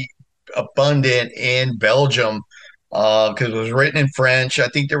only abundant in Belgium because it was written in French. I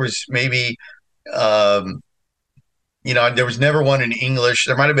think there was maybe there was never one in English.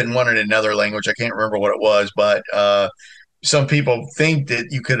 There might have been one in another language. I can't remember what it was, but some people think that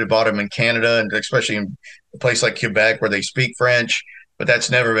you could have bought them in Canada, and especially in a place like Quebec where they speak French, but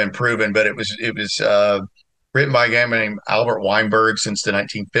that's never been proven. But it was written by a guy named Albert Weinberg since the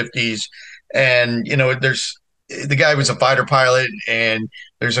 1950s. And, the guy was a fighter pilot, and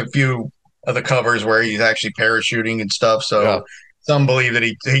there's a few of the covers where he's actually parachuting and stuff. So some believe that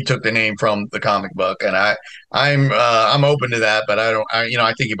he took the name from the comic book, and I'm open to that, but I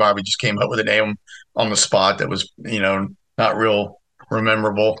think he probably just came up with a name on the spot that was, not real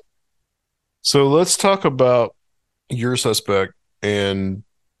memorable. So let's talk about your suspect and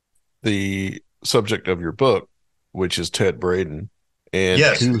the subject of your book, which is Ted Braden, and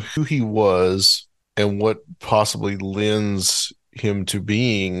who he was and what possibly lends him to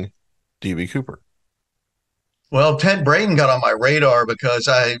being DB Cooper. Well, Ted Braden got on my radar because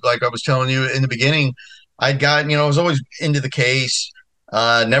like I was telling you in the beginning, I was always into the case.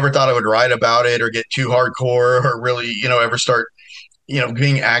 Never thought I would write about it or get too hardcore or really, ever start,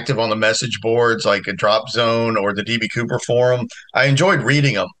 being active on the message boards like a Drop Zone or the DB Cooper forum. I enjoyed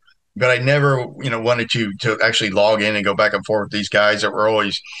reading them, but I never, wanted to actually log in and go back and forth with these guys that were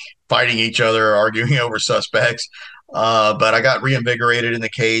always fighting each other, arguing over suspects. But I got reinvigorated in the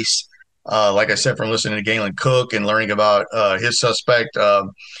case. Like I said, from listening to Galen Cook and learning about his suspect,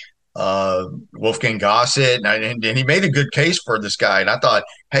 Wolfgang Gossett, and he made a good case for this guy. And I thought,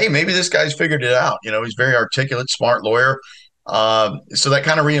 hey, maybe this guy's figured it out. He's very articulate, smart lawyer. So that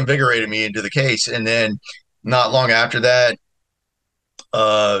kind of reinvigorated me into the case. And then not long after that,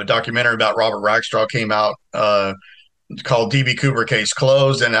 a documentary about Robert Rackstraw came out called DB Cooper Case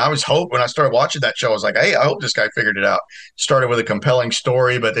Closed. And I was hoping when I started watching that show, I was like, hey, I hope this guy figured it out. Started with a compelling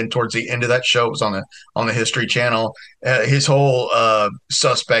story, but then towards the end of that show, it was on the History Channel. His whole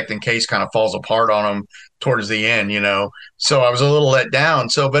suspect and case kind of falls apart on him towards the end, So I was a little let down.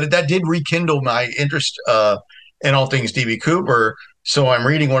 But that did rekindle my interest and all things DB Cooper. So I'm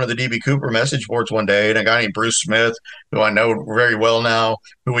reading one of the DB Cooper message boards one day, and a guy named Bruce Smith, who I know very well now,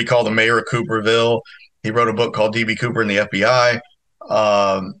 who we call the mayor of Cooperville. He wrote a book called DB Cooper and the FBI.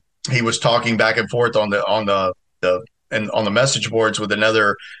 He was talking back and forth on the message boards with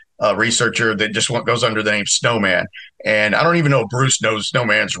another researcher that just goes under the name Snowman. And I don't even know if Bruce knows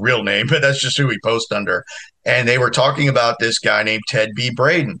Snowman's real name, but that's just who he posts under. And they were talking about this guy named Ted B.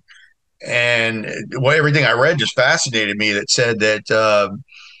 Braden. And everything I read just fascinated me, that said that,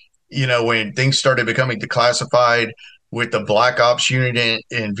 when things started becoming declassified with the Black Ops unit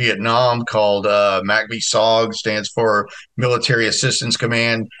in Vietnam called MACV-SOG, stands for Military Assistance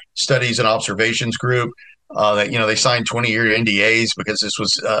Command Studies and Observations Group. That they signed 20-year NDAs because this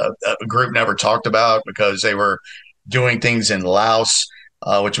was a group never talked about, because they were doing things in Laos,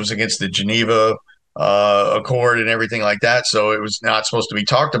 which was against the Geneva Accord and everything like that. So it was not supposed to be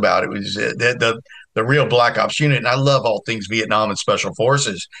talked about. It was the real Black Ops unit. And I love all things Vietnam and Special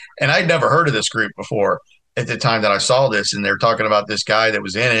Forces. And I'd never heard of this group before at the time that I saw this. And they're talking about this guy that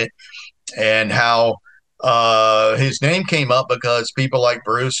was in it, and how his name came up because people like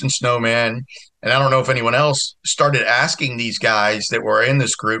Bruce and Snowman, and I don't know if anyone else, started asking these guys that were in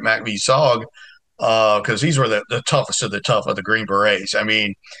this group, MACV-SOG, because these were the toughest of the tough of the Green Berets. I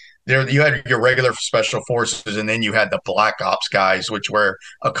mean, there you had your regular special forces, and then you had the Black Ops guys, which were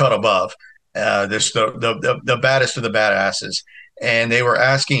a cut above. The baddest of the badasses, and they were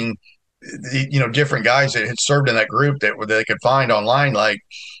asking, different guys that had served in that group that they could find online, like,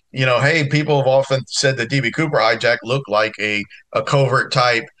 hey, people have often said that DB Cooper hijack looked like a covert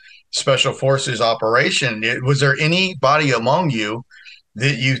type special forces operation. Was there anybody among you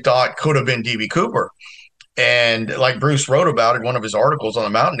that you thought could have been DB Cooper? And like Bruce wrote about in one of his articles on the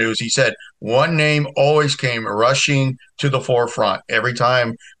Mountain News, he said one name always came rushing to the forefront every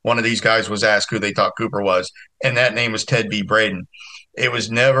time one of these guys was asked who they thought Cooper was, and that name was Ted B. Braden. It was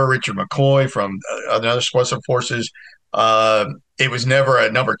never Richard McCoy from another Special Forces. It was never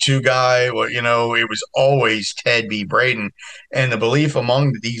a number two guy. Well, it was always Ted B. Braden. And the belief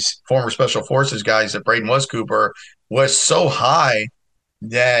among these former Special Forces guys that Braden was Cooper was so high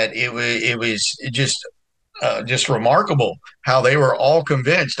that it was just remarkable how they were all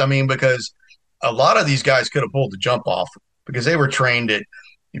convinced. I mean, because a lot of these guys could have pulled the jump off, because they were trained at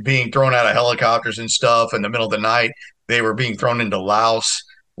being thrown out of helicopters and stuff in the middle of the night. They were being thrown into Laos,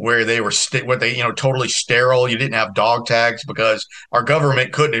 where they were totally sterile. You didn't have dog tags because our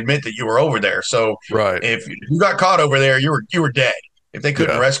government couldn't admit that you were over there. So right. If you got caught over there, you were dead. If they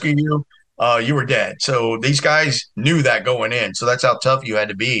couldn't rescue you, you were dead. So these guys knew that going in. So that's how tough you had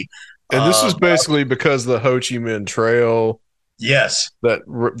to be. And this is basically because the Ho Chi Minh Trail, yes, that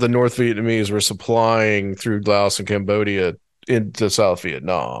the North Vietnamese were supplying through Laos and Cambodia into South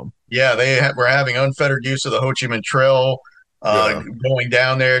Vietnam. Yeah, were having unfettered use of the Ho Chi Minh Trail, going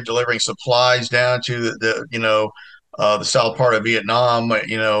down there, delivering supplies down to the south part of Vietnam,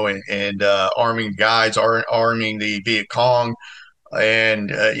 and arming guys, arming the Viet Cong.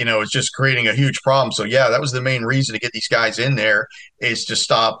 And it's just creating a huge problem. So yeah, that was the main reason to get these guys in there, is to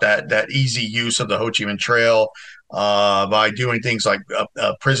stop that easy use of the Ho Chi Minh Trail, by doing things like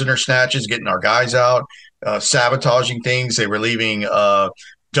prisoner snatches, getting our guys out, sabotaging things. They were leaving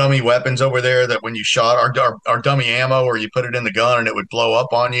dummy weapons over there that when you shot our dummy ammo, or you put it in the gun and it would blow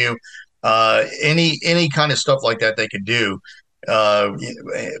up on you. Any kind of stuff like that they could do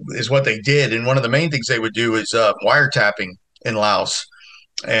is what they did. And one of the main things they would do is wiretapping in Laos.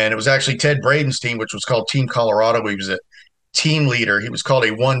 And it was actually Ted Braden's team, which was called Team Colorado. He was a team leader. He was called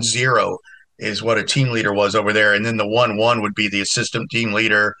a 1-0 is what a team leader was over there. And then the 1-1 would be the assistant team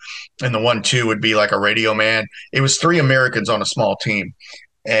leader, and the 1-2 would be like a radio man. It was 3 Americans on a small team.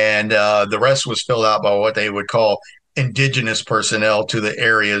 And the rest was filled out by what they would call indigenous personnel to the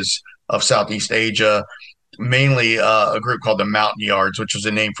areas of Southeast Asia, mainly a group called the Montagnards, which was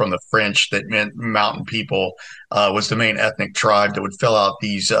a name from the French that meant mountain people, was the main ethnic tribe that would fill out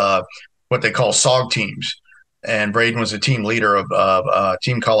these what they call SOG teams. And Braden was a team leader of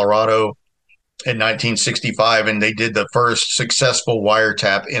Team Colorado in 1965, and they did the first successful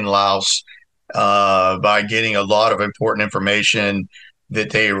wiretap in Laos by getting a lot of important information that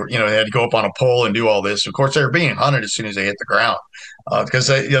they had to go up on a pole and do all this. Of course, they were being hunted as soon as they hit the ground, because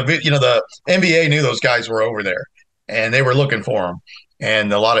the NBA knew those guys were over there, and they were looking for them.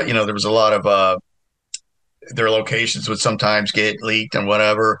 And there was a lot of their locations would sometimes get leaked and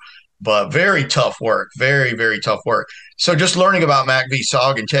whatever. But very tough work, very, very tough work. So just learning about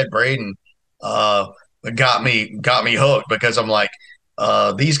MACV-SOG and Ted Braden got me hooked, because I'm like,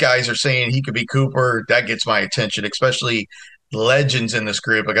 these guys are saying he could be Cooper. That gets my attention, especially legends in this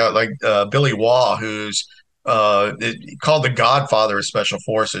group. I got like Billy Waugh, who's called the Godfather of Special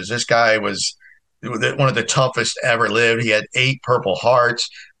Forces. This guy was one of the toughest ever lived. He had 8 Purple Hearts,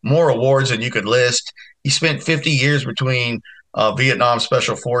 more awards than you could list. He spent 50 years between Vietnam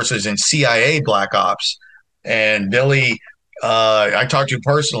Special Forces and CIA Black Ops. And Billy, I talked to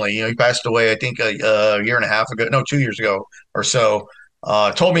personally. He passed away, I think, a year and a half ago. No, 2 years ago or so.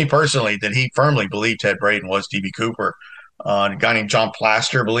 Told me personally that he firmly believed Ted Braden was DB Cooper. A guy named John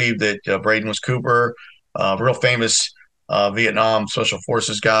Plaster believed that Braden was Cooper. Real famous Vietnam Special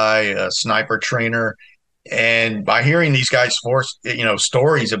Forces guy, a sniper trainer. And by hearing these guys'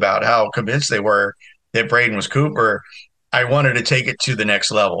 stories about how convinced they were that Braden was Cooper, I wanted to take it to the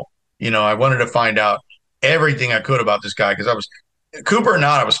next level. I wanted to find out everything I could about this guy because I was Cooper or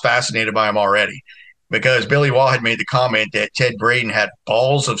not, I was fascinated by him already because Billy Wall had made the comment that Ted Braden had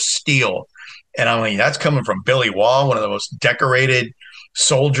balls of steel. And I mean, that's coming from Billy Wall, one of the most decorated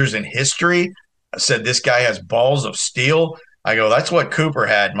soldiers in history. I said, this guy has balls of steel. I go, that's what Cooper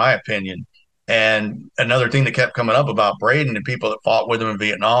had, in my opinion. And another thing that kept coming up about Braden and people that fought with him in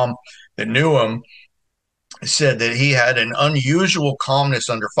Vietnam that knew him said that he had an unusual calmness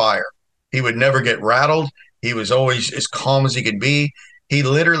under fire. He would never get rattled. He was always as calm as he could be. He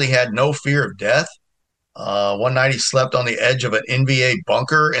literally had no fear of death. One night he slept on the edge of an NVA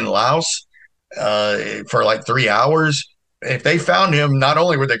bunker in Laos for like 3 hours. If they found him, not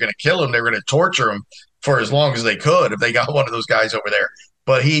only were they going to kill him, they were going to torture him for as long as they could if they got one of those guys over there.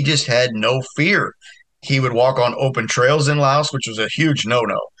 But he just had no fear. He would walk on open trails in Laos, which was a huge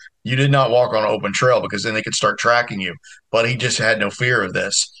no-no. You did not walk on an open trail because then they could start tracking you. But he just had no fear of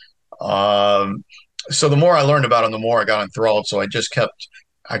this. So the more I learned about him, the more I got enthralled. So I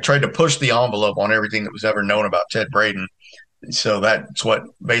tried to push the envelope on everything that was ever known about Ted Braden. So that's what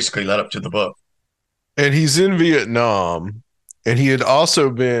basically led up to the book. And he's in Vietnam, and he had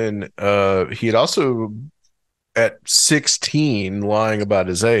also at 16, lying about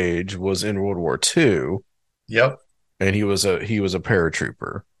his age, was in World War II. Yep. And he was a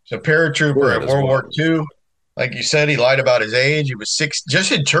paratrooper. So paratrooper at World War II. Like you said, he lied about his age. He was just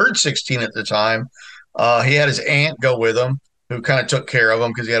had turned 16 at the time. He had his aunt go with him, who kind of took care of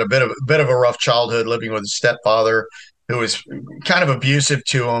him because he had a bit of a rough childhood living with his stepfather, who was kind of abusive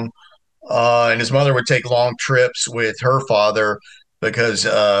to him. And his mother would take long trips with her father because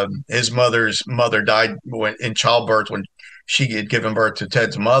his mother's mother died in childbirth when she had given birth to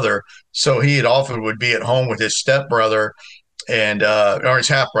Ted's mother. So he had often would be at home with his stepbrother and or his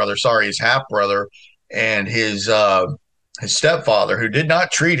half brother, and his stepfather, who did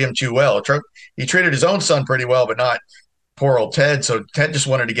not treat him too well. He treated his own son pretty well, but not poor old Ted. So Ted just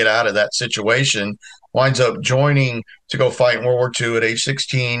wanted to get out of that situation. Winds up joining to go fight in World War II at age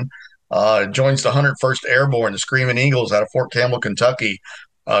 16. Joins the 101st Airborne, the Screaming Eagles out of Fort Campbell, Kentucky,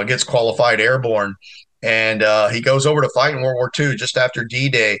 gets qualified airborne. And he goes over to fight in World War II just after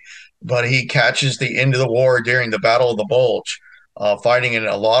D-Day, but he catches the end of the war during the Battle of the Bulge, fighting in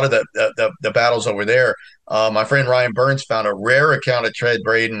a lot of the battles over there. My friend Ryan Burns found a rare account of Ted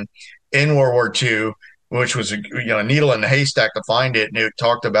Braden in World War II, which was a needle in the haystack to find it. And it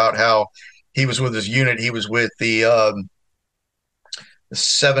talked about how he was with his unit. He was with the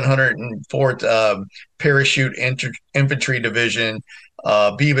 704th Parachute Infantry Division,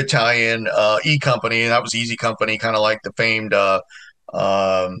 B Battalion, E Company, and that was Easy Company, kind of like the famed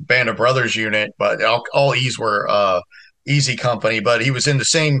Band of Brothers unit, but all E's were Easy Company. But he was in the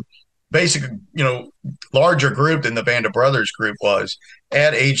same basic, larger group than the Band of Brothers group was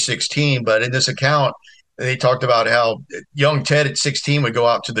at age 16. But in this account, they talked about how young Ted at 16 would go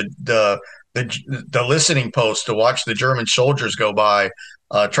out to the listening post to watch the German soldiers go by,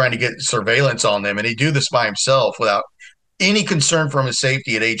 trying to get surveillance on them. And he'd do this by himself without any concern for his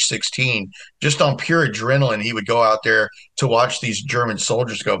safety at age 16. Just on pure adrenaline, he would go out there to watch these German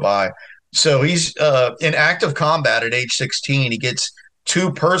soldiers go by. So he's in active combat at age 16. He gets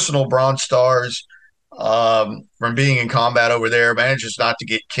 2 personal Bronze Stars from being in combat over there, manages not to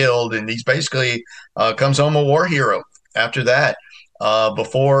get killed. And he's basically comes home a war hero after that.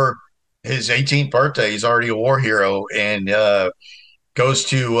 Before his 18th birthday, he's already a war hero and goes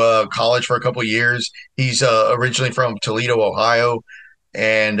to college for a couple of years. He's originally from Toledo, Ohio,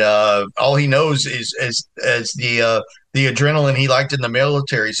 and all he knows is the adrenaline he liked in the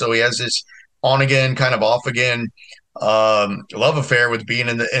military. So he has this on again, kind of off again love affair with being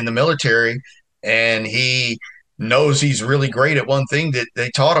in the military, and he knows he's really great at one thing that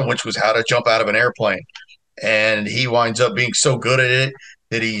they taught him, which was how to jump out of an airplane. And he winds up being so good at it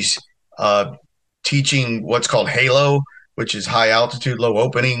that he's teaching what's called Halo, which is high altitude, low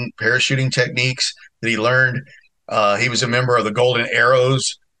opening parachuting techniques that he learned. He was a member of the Golden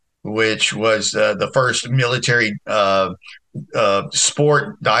Arrows which was the first military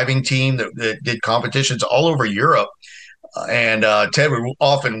sport diving team that did competitions all over Europe. And Ted would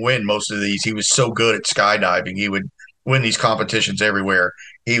often win most of these. He was so good at skydiving. He would win these competitions everywhere.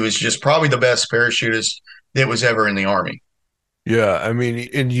 He was just probably the best parachutist that was ever in the Army. Yeah, I mean,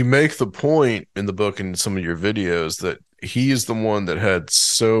 and you make the point in the book and some of your videos that he is the one that had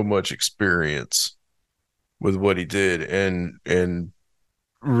so much experience with what he did, and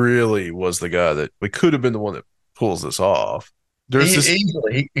really was the guy that we could have been the one that pulls this off. There's this,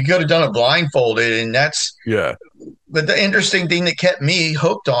 Easily, he could have done it blindfolded, and that's. yeah, But the interesting thing that kept me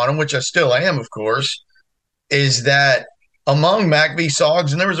hooked on him, which I still am, of course, is that among MACV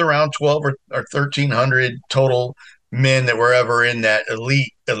SOGs, and there was around 12 or 1,300 total men that were ever in that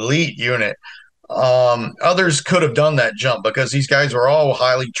elite unit. Others could have done that jump because these guys were all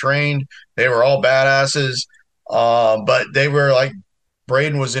highly trained. They were all badasses. But they were like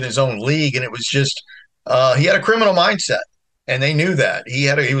Braden was in his own league, and it was just he had a criminal mindset, and they knew that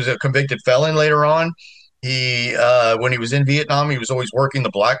he was a convicted felon later on. He when he was in Vietnam, he was always working the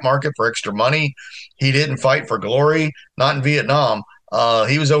black market for extra money. He didn't fight for glory, not in Vietnam.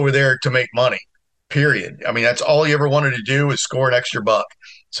 He was over there to make money. Period. I mean, that's all he ever wanted to do was score an extra buck.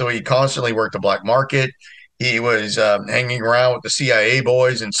 So he constantly worked the black market. He was hanging around with the CIA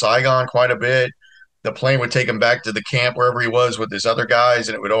boys in Saigon quite a bit. The plane would take him back to the camp wherever he was with his other guys,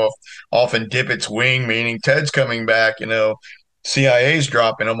 and it would often dip its wing, meaning Ted's coming back. CIA's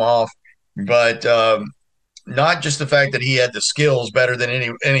dropping him off. But not just the fact that he had the skills better than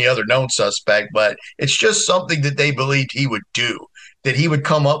any other known suspect, but it's just something that they believed he would do, that he would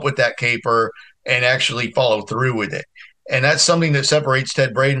come up with that caper and actually follow through with it. And that's something that separates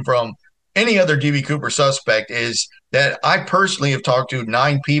Ted Braden from any other DB Cooper suspect is that I personally have talked to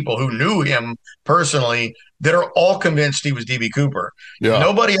 9 people who knew him personally that are all convinced he was DB Cooper. yeah,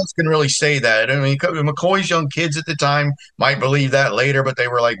 Nobody else can really say that. I mean, McCoy's young kids at the time might believe that later, but they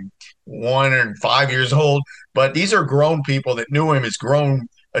were like 1 and 5 years old. But these are grown people that knew him as grown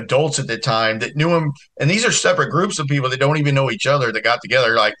adults at the time that knew him. And these are separate groups of people that don't even know each other that got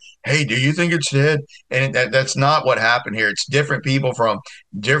together like, hey, do you think it's Ted? And that's not what happened here. It's different people from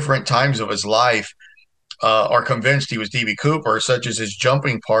different times of his life are convinced he was DB Cooper, such as his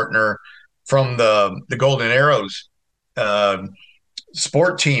jumping partner from the Golden Arrows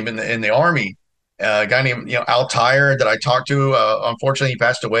sport team in the Army. A guy named Al Tyre that I talked to. Unfortunately, he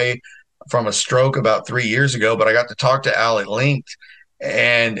passed away from a stroke about 3 years ago. But I got to talk to Al at length,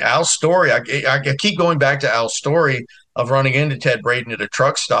 and Al's story. I keep going back to Al's story of running into Ted Braden at a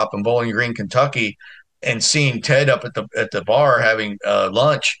truck stop in Bowling Green, Kentucky, and seeing Ted up at the bar having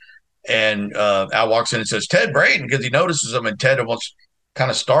lunch. And Al walks in and says, Ted Braden, because he notices him, and Ted almost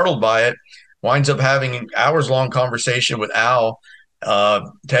kind of startled by it, winds up having an hours-long conversation with Al.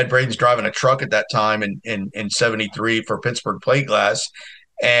 Ted Braden's driving a truck at that time in 73 for Pittsburgh Plate Glass,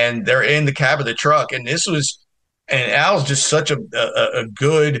 and they're in the cab of the truck. And Al's just such a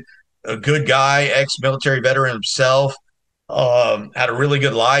good guy, ex-military veteran himself, had a really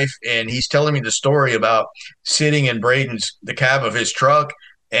good life. And he's telling me the story about sitting in the cab of his truck.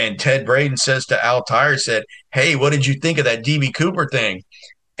 And Ted Braden says to Al Tyre, said, hey, what did you think of that DB Cooper thing?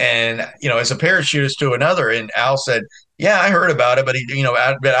 And, as a parachutist to another. And Al said, yeah, I heard about it,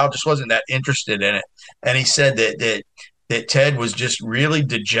 but Al just wasn't that interested in it. And he said that Ted was just really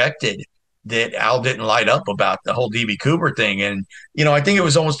dejected that Al didn't light up about the whole DB Cooper thing. And, I think it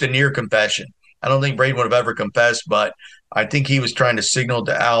was almost a near confession. I don't think Braden would have ever confessed, but I think he was trying to signal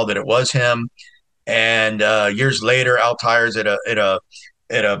to Al that it was him. And years later, Al Tyre's at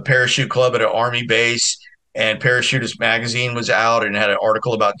a parachute club at an Army base, and Parachutist magazine was out and had an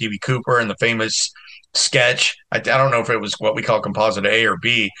article about DB Cooper and the famous sketch. I don't know if it was what we call composite A or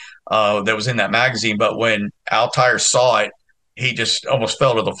B that was in that magazine, but when Al Tyre saw it, he just almost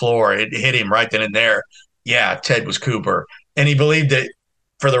fell to the floor. It hit him right then and there. Yeah, Ted was Cooper. And he believed it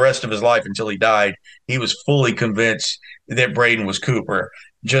for the rest of his life until he died. He was fully convinced that Braden was Cooper.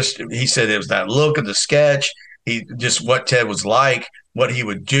 He said it was that look of the sketch, what Ted was like, what he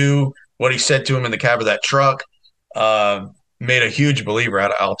would do, what he said to him in the cab of that truck, made a huge believer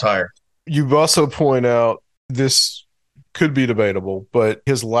out of Al Tyre. You also point out this could be debatable, but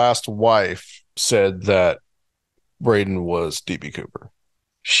his last wife said that Braden was DB Cooper.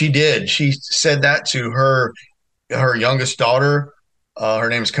 She did. She said that to her youngest daughter. Her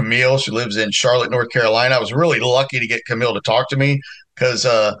name is Camille. She lives in Charlotte, North Carolina. I was really lucky to get Camille to talk to me because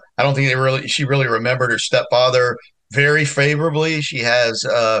I don't think she really remembered her stepfather very favorably. She has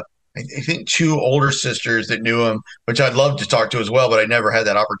I think 2 older sisters that knew him, which I'd love to talk to as well, but I never had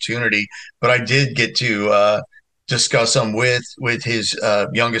that opportunity. But I did get to discuss them with his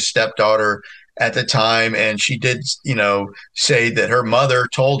youngest stepdaughter at the time, and she did, say that her mother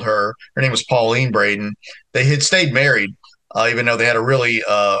told her name was Pauline Braden. They had stayed married, even though they had a really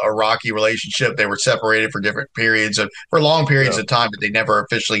a rocky relationship. They were separated for different periods for long periods Yeah. of time, but they never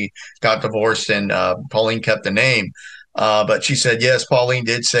officially got divorced. And Pauline kept the name. But she said, yes, Pauline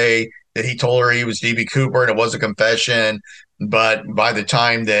did say that he told her he was DB Cooper, and it was a confession. But by the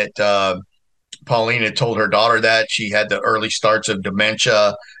time that Pauline had told her daughter that, she had the early starts of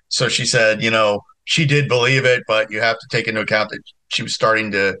dementia. So she said, she did believe it, but you have to take into account that she was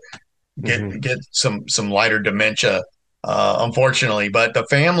starting to Hmm. get some lighter dementia, unfortunately. But the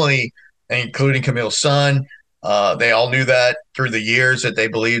family, including Camille's son, they all knew that through the years, that they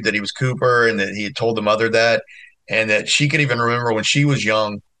believed that he was Cooper and that he had told the mother that, and that she could even remember when she was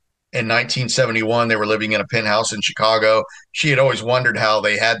young in 1971. They were living in a penthouse in Chicago. She had always wondered how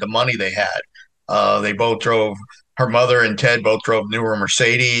they had the money they had. They both drove. Her mother and Ted both drove newer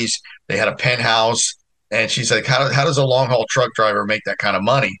Mercedes. They had a penthouse, and she's like, how does a long haul truck driver make that kind of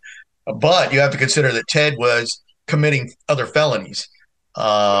money? But you have to consider that Ted was committing other felonies.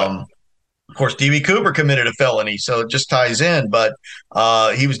 Yeah. Of course, DB Cooper committed a felony, so it just ties in. But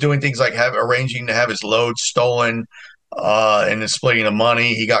he was doing things like arranging to have his load stolen, and then splitting the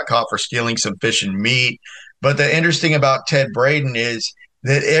money. He got caught for stealing some fish and meat. But the interesting about Ted Braden is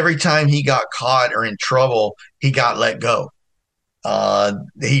that every time he got caught or in trouble, he got let go.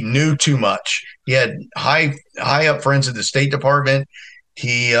 He knew too much. He had high up friends at the State Department.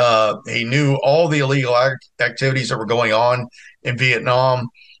 He knew all the illegal activities that were going on in Vietnam.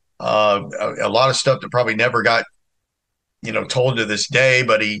 A lot of stuff that probably never got told to this day,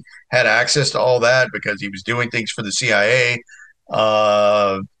 but he had access to all that because he was doing things for the CIA.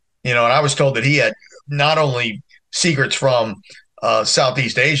 And I was told that he had not only secrets from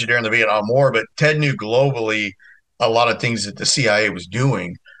Southeast Asia during the Vietnam War, but Ted knew globally a lot of things that the CIA was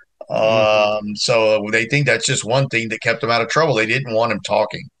doing. Hmm. So they think that's just one thing that kept him out of trouble. They didn't want him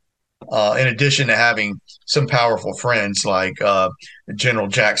talking. In addition to having some powerful friends like General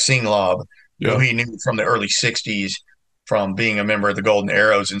Jack Singlaub, who Yeah. he knew from the early 60s from being a member of the Golden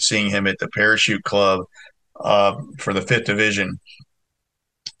Arrows and seeing him at the Parachute Club for the 5th Division.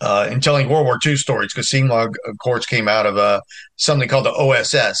 And telling World War II stories, because Singlaub, of course, came out of something called the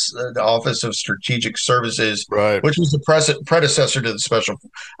OSS, the Office of Strategic Services, Right. which was the predecessor to the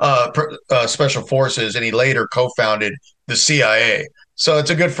Special Forces, and he later co-founded the CIA. So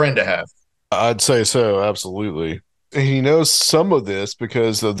it's a good friend to have. I'd say so, absolutely. He knows some of this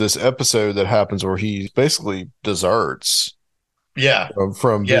because of this episode that happens where he basically deserts Yeah,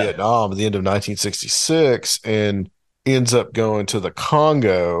 from yeah, Vietnam at the end of 1966 and ends up going to the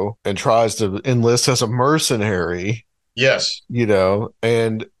Congo and tries to enlist as a mercenary, yes,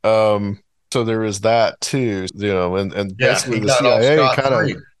 and so there is that too, and yeah. basically He got off scot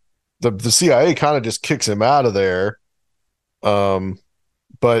free. the CIA kind of just kicks him out of there. Um,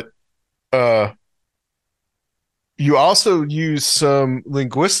 but uh you also use some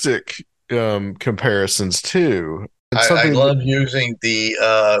linguistic comparisons too. And I something love using the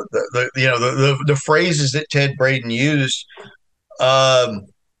phrases that Ted Braden used, um,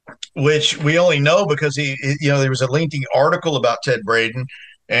 which we only know because there was a lengthy article about Ted Braden,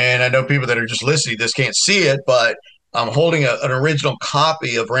 and I know people that are just listening to this can't see it, but I'm holding an original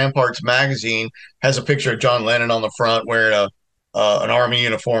copy of Ramparts magazine. Has a picture of John Lennon on the front wearing an army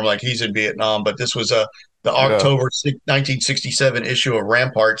uniform like he's in Vietnam, but this was the yeah, October 1967 issue of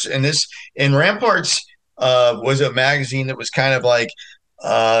Ramparts, and this in Ramparts was a magazine that was kind of like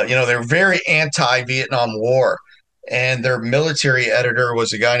they're very anti-Vietnam War, and their military editor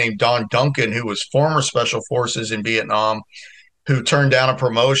was a guy named Don Duncan, who was former special forces in Vietnam, who turned down a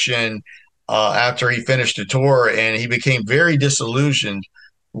promotion after he finished a tour, and he became very disillusioned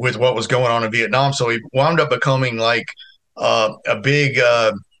with what was going on in Vietnam. So he wound up becoming like a big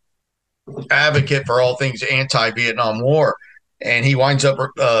advocate for all things anti-Vietnam War. And he winds up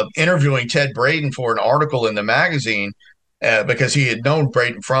interviewing Ted Braden for an article in the magazine because he had known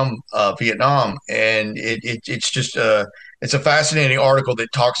Braden from Vietnam, and it's just it's a fascinating article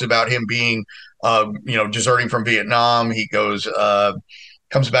that talks about him being deserting from Vietnam. He goes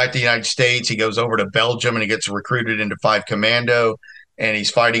comes back to the United States. He goes over to Belgium and he gets recruited into 5 Commando. And he's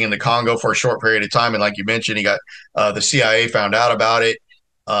fighting in the Congo for a short period of time. And like you mentioned, he got the CIA found out about it,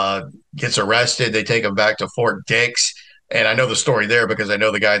 uh, gets arrested. They take him back to Fort Dix. And I know the story there because I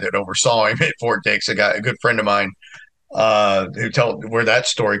know the guy that oversaw him at Fort Dix, a good friend of mine, who told where that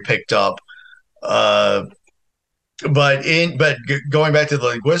story picked up. Uh, but going back to the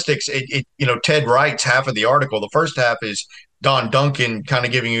linguistics, Ted writes half of the article. The first half is Don Duncan kind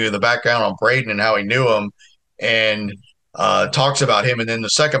of giving you the background on Braden and how he knew him, and talks about him. And then the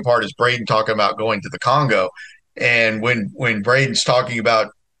second part is Braden talking about going to the Congo. And when Braden's talking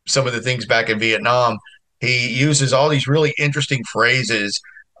about some of the things back in Vietnam, he uses all these really interesting phrases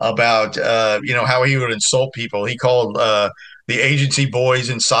about how he would insult people. He called the agency boys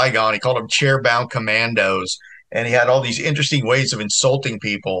in Saigon, he called them chair-bound commandos, and he had all these interesting ways of insulting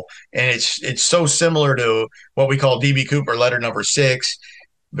people. And it's so similar to what we call DB Cooper letter number 6,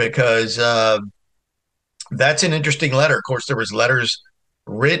 because that's an interesting letter. Of course, there was letters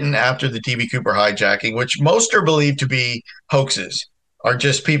written after the DB Cooper hijacking, which most are believed to be hoaxes, are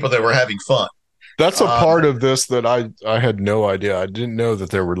just people that were having fun. That's a part of this that I had no idea. I didn't know that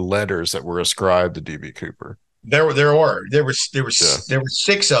there were letters that were ascribed to DB Cooper. There were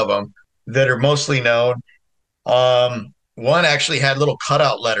 6 of them that are mostly known. One actually had little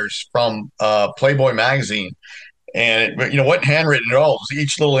cutout letters from Playboy magazine, and it wasn't handwritten at all.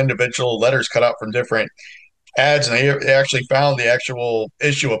 Each little individual letters cut out from different ads, and they actually found the actual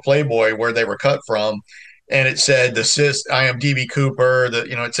issue of Playboy where they were cut from, and it said I am DB Cooper.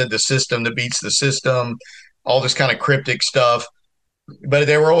 It said the system that beats the system, all this kind of cryptic stuff, but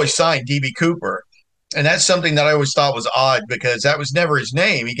they were always signed DB Cooper. And that's something that I always thought was odd, because that was never his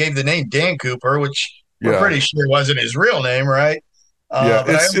name. He gave the name Dan Cooper, which we're pretty sure wasn't his real name, right? But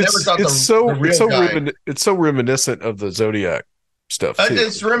I never thought the real guy. It's so reminiscent of the Zodiac stuff too.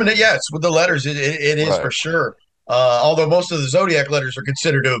 It's reminiscent, yes, with the letters, it is for sure. Although most of the Zodiac letters are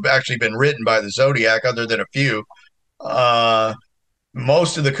considered to have actually been written by the Zodiac, other than a few.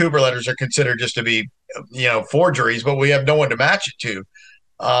 Most of the Cooper letters are considered just to be, forgeries, but we have no one to match it to.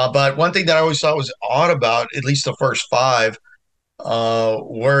 But one thing that I always thought was odd about at least the first 5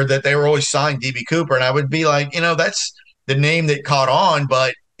 were that they were always signed DB Cooper. And I would be like, that's the name that caught on,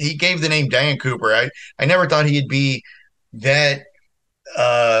 but he gave the name Dan Cooper. I never thought he'd be that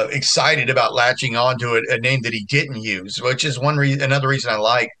excited about latching onto a name that he didn't use, which is another reason I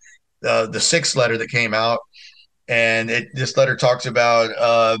like the 6th letter that came out. And this letter talks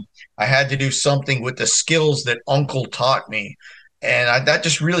about I had to do something with the skills that Uncle taught me. And that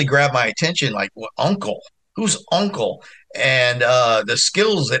just really grabbed my attention. Like, well, Uncle? Who's Uncle? And the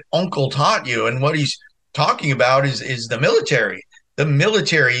skills that Uncle taught you. And what he's talking about is the military. The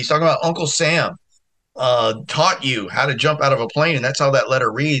military. He's talking about Uncle Sam taught you how to jump out of a plane. And that's how that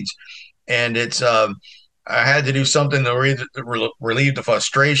letter reads. And it's I had to do something to relieve the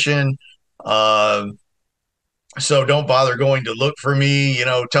frustration. So don't bother going to look for me.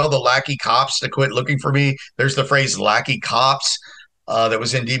 Tell the lackey cops to quit looking for me. There's the phrase lackey cops that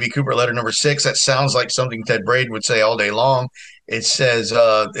was in DB Cooper letter number 6. That sounds like something Ted Braden would say all day long. It says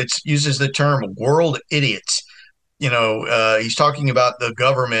it uses the term world idiots. He's talking about the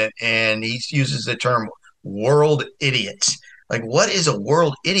government, and he uses the term world idiots. Like, what is a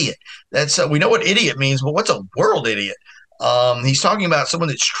world idiot? That's we know what idiot means, but what's a world idiot? He's talking about someone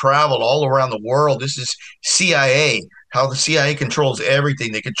that's traveled all around the world. This is CIA, how the CIA controls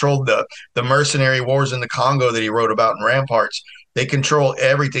everything. They controlled the mercenary wars in the Congo that he wrote about in Ramparts. They control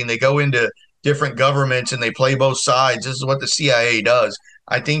everything. They go into different governments and they play both sides. This is what the CIA does.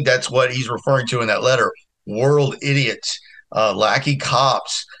 I think that's what he's referring to in that letter. World idiots, lackey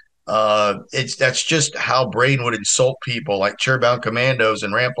cops. That's just how Braden would insult people, like chair-bound commandos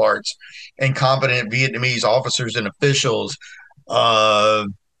and Ramparts, incompetent Vietnamese officers and officials.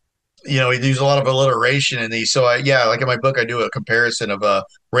 He used a lot of alliteration in these. So like in my book, I do a comparison of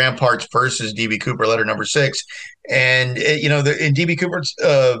Ramparts versus DB Cooper letter number 6. And in DB Cooper's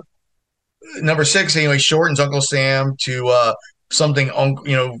number 6, anyway, shortens Uncle Sam to something,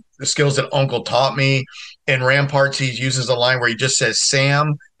 the skills that Uncle taught me. In Ramparts, he uses a line where he just says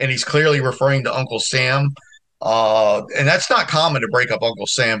Sam, and he's clearly referring to Uncle Sam. And that's not common to break up Uncle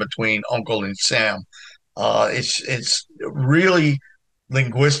Sam between Uncle and Sam. It's really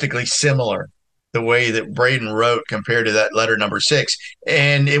linguistically similar, the way that Braden wrote compared to that letter number 6.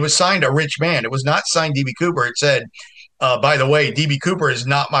 And it was signed a rich man. It was not signed DB Cooper. It said, by the way, DB Cooper is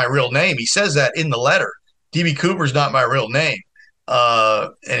not my real name. He says that in the letter. DB Cooper is not my real name.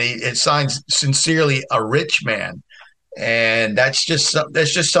 And it signs sincerely a rich man. And that's just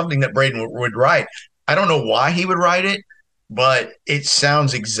something that Braden would write. I don't know why he would write it, but it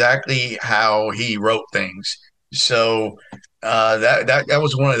sounds exactly how he wrote things. So that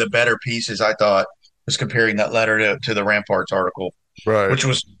was one of the better pieces, I thought, was comparing that letter to the Ramparts article, right? Which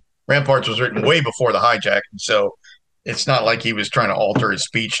was Ramparts was written way before the hijacking, so it's not like he was trying to alter his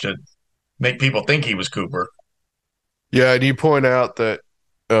speech to make people think he was Cooper. Yeah, and you point out that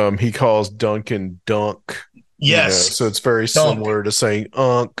he calls Duncan Dunk. Yes. So it's very similar to saying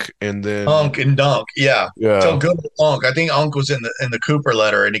Unk and then Unk and Dunk. Yeah. So good Unk. I think Unk was in the Cooper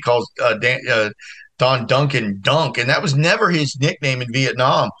letter, and he calls Don Duncan Dunk, and that was never his nickname in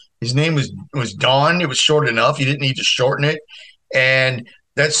Vietnam. His name was Don. It was short enough. You didn't need to shorten it, and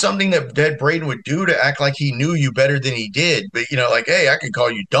that's something that Ted Braden would do to act like he knew you better than he did. But like, hey, I can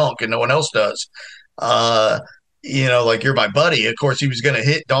call you Dunk, and no one else does. Uh, like you're my buddy. Of course, he was going to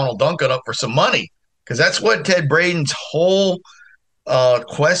hit Donald Duncan up for some money because that's what Ted Braden's whole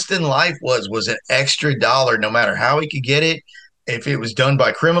quest in life was an extra dollar, no matter how he could get it. If it was done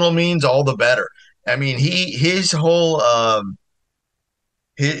by criminal means, all the better. I mean, his whole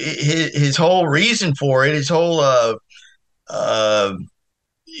his whole reason for it, his whole uh,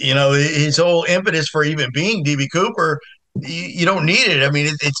 his whole impetus for even being DB Cooper, you don't need it. I mean,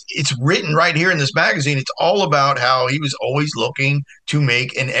 it's written right here in this magazine. It's all about how he was always looking to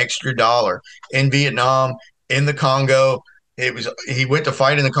make an extra dollar in Vietnam, in the Congo. He went to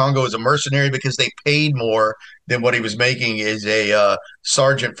fight in the Congo as a mercenary because they paid more than what he was making as a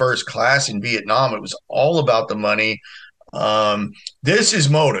sergeant first class in Vietnam. It was all about the money. This is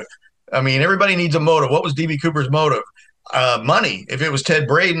motive. I mean, everybody needs a motive. What was DB Cooper's motive? Money. If it was Ted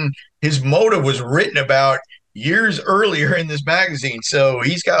Braden, his motive was written about years earlier in this magazine. So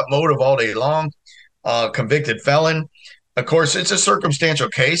he's got motive all day long. Convicted felon. Of course, it's a circumstantial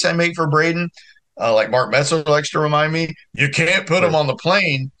case I made for Braden. Like Mark Metzler likes to remind me, you can't put him on the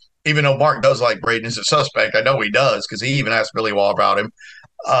plane, even though Mark does like Braden as a suspect. I know he does because he even asked Billy Wall about him.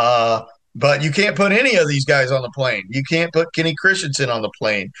 But you can't put any of these guys on the plane. You can't put Kenny Christensen on the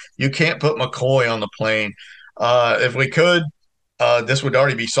plane. You can't put McCoy on the plane. If we could, this would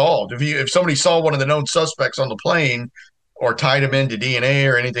already be solved. If somebody saw one of the known suspects on the plane or tied him into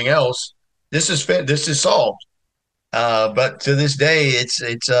DNA or anything else, this is solved. But to this day,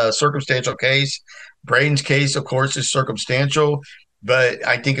 it's a circumstantial case. Braden's case, of course, is circumstantial, but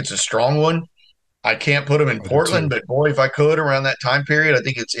I think it's a strong one. I can't put him in Portland, but boy, if I could around that time period, I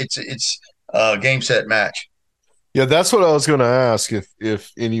think it's a game set match. Yeah, that's what I was going to ask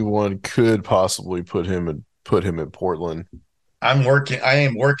if anyone could possibly put him in Portland. I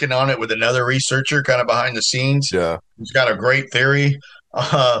am working on it with another researcher kind of behind the scenes. Yeah. Who's got a great theory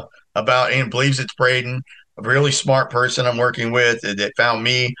about and believes it's Braden, a really smart person I'm working with that found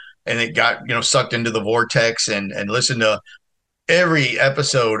me and it got, sucked into the vortex and listened to every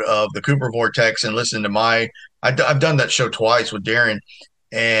episode of the Cooper Vortex and listened to I've done that show twice with Darren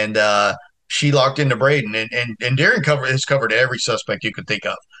and she locked into Braden and Darren has covered every suspect you could think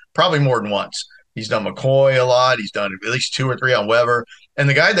of, probably more than once. He's done McCoy a lot. He's done at least 2 or 3 on Weber. And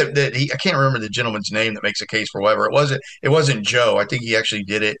the guy I can't remember the gentleman's name that makes a case for Weber. It wasn't Joe. I think he actually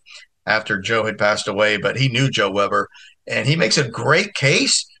did it after Joe had passed away, but he knew Joe Weber. And he makes a great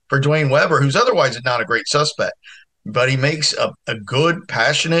case for Dwayne Weber, who's otherwise not a great suspect. But he makes a good,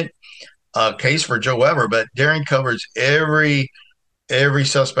 passionate case for Joe Weber. But Darren covers every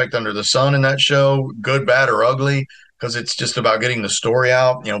suspect under the sun in that show, good, bad, or ugly, because it's just about getting the story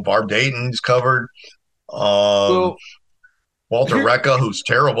out. Barb Dayton's covered. Walter Recca, who's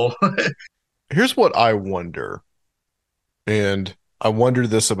terrible. Here's what I wonder, and I wonder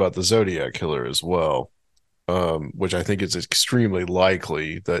this about the Zodiac Killer as well, which I think is extremely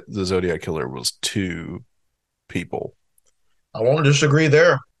likely that the Zodiac Killer was 2 people. I won't disagree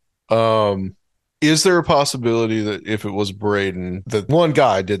there. Is there a possibility that if it was Braden, that one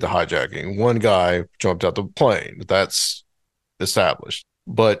guy did the hijacking, one guy jumped out the plane? That's established.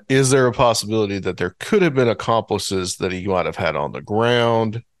 But is there a possibility that there could have been accomplices that he might have had on the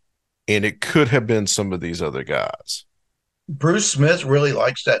ground, and it could have been some of these other guys? Bruce Smith really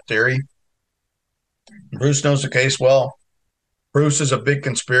likes that theory. Bruce knows the case well. Bruce is a big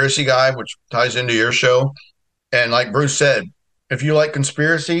conspiracy guy, which ties into your show. And like Bruce said, if you like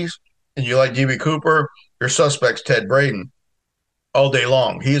conspiracies and you like DB Cooper, your suspect's Ted Braden all day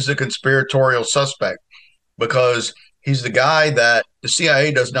long. He's the conspiratorial suspect because he's the guy that the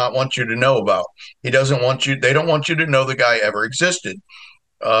CIA does not want you to know about. They don't want you to know the guy ever existed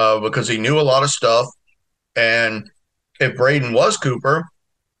because he knew a lot of stuff. And if Braden was Cooper,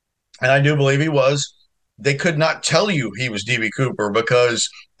 and I do believe he was, they could not tell you he was DB Cooper because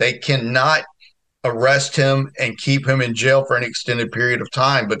they cannot arrest him and keep him in jail for an extended period of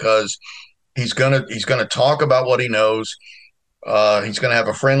time because he's gonna talk about what he knows. He's gonna have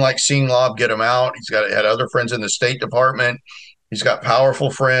a friend like Singlaub get him out. He's had other friends in the State Department. He's got powerful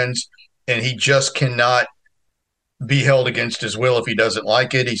friends, and he just cannot be held against his will if he doesn't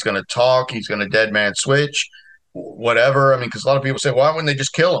like it. He's gonna talk. He's gonna dead man switch, whatever. I mean, because a lot of people say, why wouldn't they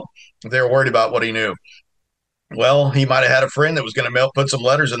just kill him if they were worried about what he knew? Well, he might have had a friend that was going to put some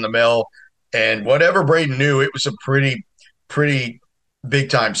letters in the mail, and whatever Braden knew, it was some pretty big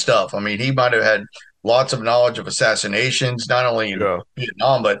time stuff. I mean, he might have had lots of knowledge of assassinations, not only in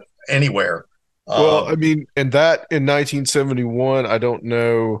Vietnam but anywhere. Well, I mean, and that in 1971, I don't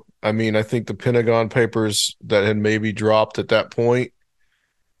know. I mean, I think the Pentagon Papers that had maybe dropped at that point,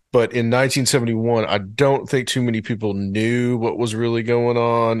 but in 1971, I don't think too many people knew what was really going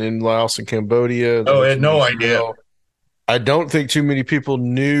on in Laos and Cambodia, the Oh, I had ancient no idea. Israel. I don't think too many people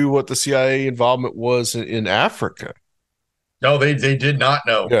knew what the CIA involvement was in Africa. No, they did not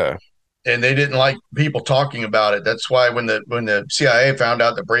know, Yeah, and they didn't like people talking about it. That's why when the CIA found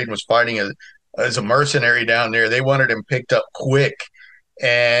out that Braden was fighting as a mercenary down there, they wanted him picked up quick.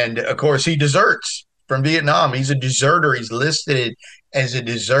 And of course, he deserts from Vietnam. He's a deserter. He's listed as a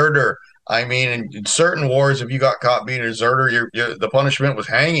deserter. I mean, in certain wars, if you got caught being a deserter, the punishment was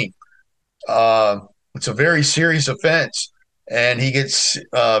hanging. Uh, it's a very serious offense. And he gets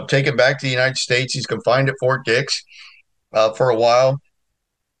taken back to the United States. He's confined at Fort Dix for a while.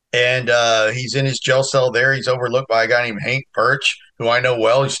 And he's in his jail cell there. He's overlooked by a guy named Hank Birch, who I know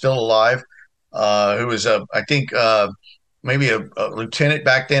well. He's still alive. Who was I think maybe a lieutenant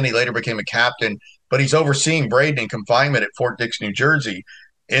back then. He later became a captain, but he's overseeing Braden in confinement at Fort Dix, New Jersey,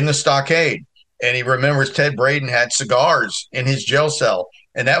 in the stockade. And he remembers Ted Braden had cigars in his jail cell,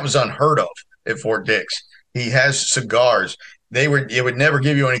 and that was unheard of at Fort Dix. He has cigars. It would never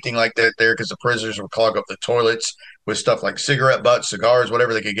give you anything like that there because the prisoners would clog up the toilets with stuff like cigarette butts, cigars,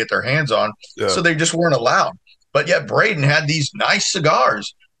 whatever they could get their hands on. yeah, So they just weren't allowed. But yet Braden had these nice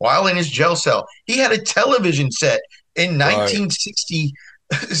cigars while in his jail cell. He had a television set in right. 1960,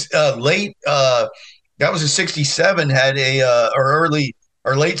 late, that was in 67, had or early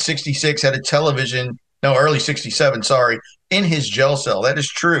or late 66, had a television, no, early 67, sorry, in his jail cell. That is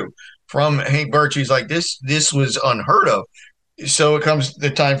true. From Hank Birch, he's like, this was unheard of. So it comes the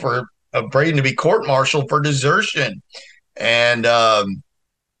time for Braden to be court-martialed for desertion. And a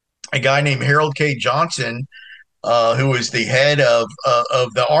guy named Harold K. Johnson, who was the head of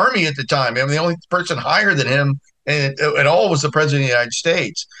the Army at the time. I mean, the only person higher than him at all was the President of the United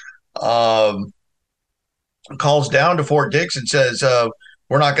States. Um, Calls down to Fort Dix and says,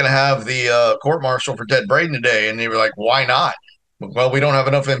 "We're not going to have the court martial for Ted Braden today." And they were like, "Why not?" Well, we don't have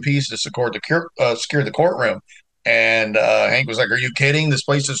enough MPs to secure the courtroom. And Hank was like, "Are you kidding? This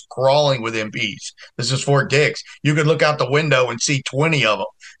place is crawling with MPs. This is Fort Dix. You could look out the window and see 20 of them."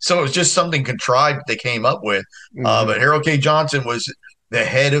 So it was just something contrived they came up with. But Hmm. Harold K. Johnson was the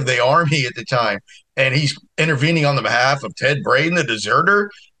head of the Army at the time, and he's intervening on the behalf of Ted Braden, the deserter.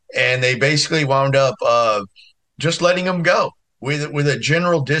 And they basically wound up just letting him go with a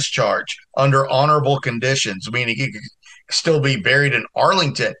general discharge under honorable conditions, meaning he could still be buried in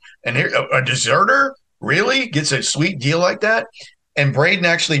Arlington. And here, a deserter really gets a sweet deal like that. And Braden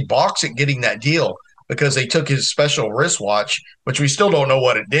actually balks at getting that deal because they took his special wristwatch, which we still don't know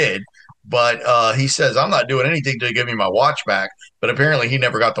what it did. But he says, "I'm not doing anything to give me my watch back." But apparently he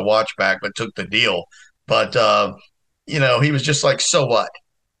never got the watch back, but took the deal. But, he was just like, so what?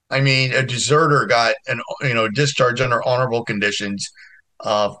 I mean, a deserter got an discharge under honorable conditions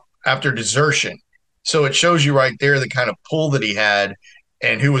uh, after desertion. So it shows you right there the kind of pull that he had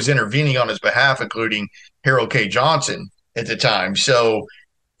and who was intervening on his behalf, including Harold K. Johnson at the time. So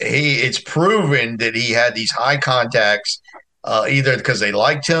it's proven that he had these high contacts, either because they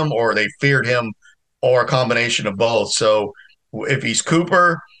liked him or they feared him, or a combination of both. So if he's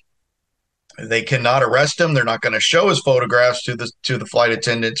Cooper, they cannot arrest him. They're not going to show his photographs to the flight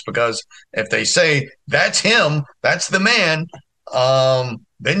attendants because if they say that's him, that's the man,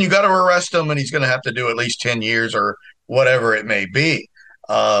 then you got to arrest him, and he's going to have to do at least 10 years or whatever it may be.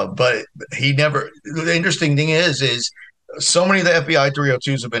 But he never. The interesting thing is so many of the FBI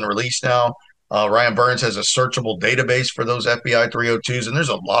 302s have been released now. Ryan Burns has a searchable database for those FBI 302s, and there's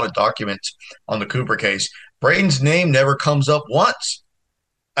a lot of documents on the Cooper case. Braden's name never comes up once.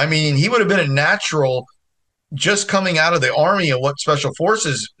 I mean, he would have been a natural just coming out of the Army and what Special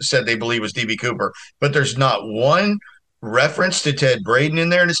Forces said they believe was DB Cooper. But there's not one reference to Ted Braden in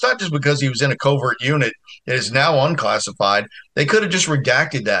there. And it's not just because he was in a covert unit. It is now unclassified. They could have just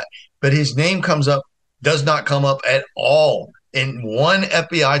redacted that. But his name does not come up at all in one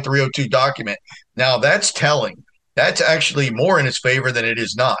FBI 302 document. Now, that's telling. That's actually more in his favor than it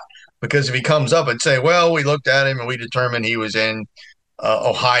is not. Because if he comes up and say, well, we looked at him and we determined he was in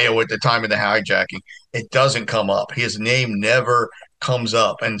Ohio at the time of the hijacking. It doesn't come up. His name never comes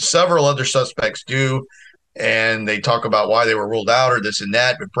up. And several other suspects do. And they talk about why they were ruled out or this and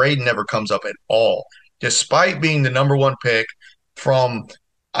that. But Braden never comes up at all, despite being the number one pick from,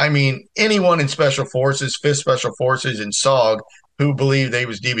 I mean, anyone in Special Forces, 5th Special Forces, and SOG who believed they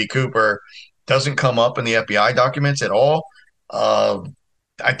was DB Cooper doesn't come up in the FBI documents at all.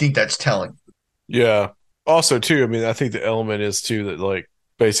 I think that's telling. Yeah. Also, too, I mean, I think the element is too that like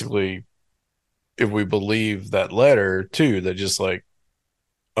basically if we believe that letter too, that just like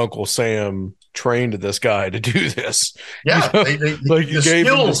Uncle Sam trained this guy to do this, Yeah, like he the gave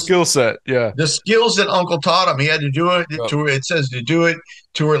him the skills skill set. Yeah. the skills that Uncle taught him. He had to do it Yep. to, it says, to do it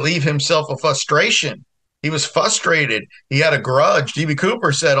to relieve himself of frustration. He was frustrated. He had a grudge. DB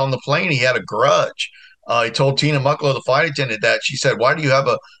Cooper said on the plane he had a grudge. He told Tina Mucklow, the flight attendant, that. She said, "Why do you have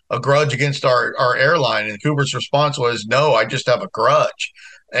a grudge against our airline?" And Cooper's response was, "No, I just have a grudge."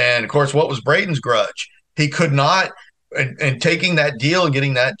 And of course, what was Braden's grudge? He could not, and taking that deal and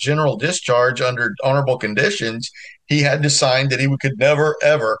getting that general discharge under honorable conditions, he had to sign that he could never,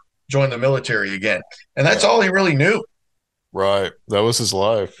 ever join the military again. And that's Yeah. all he really knew. Right. That was his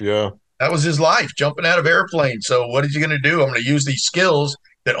life. Yeah. That was his life, jumping out of airplanes. So what is he going to do? I'm going to use these skills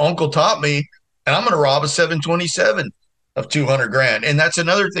that Uncle taught me, and I'm going to rob a 727 of 200 grand. And that's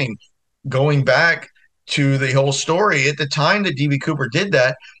another thing. Going back to the whole story, at the time that DB Cooper did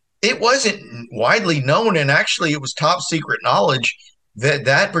that, it wasn't widely known, and actually it was top secret knowledge that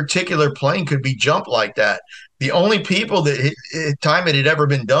that particular plane could be jumped like that. The only people that time it had ever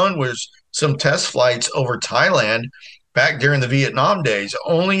been done was some test flights over Thailand back during the Vietnam days.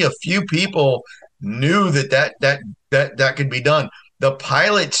 Only a few people knew that could be done. The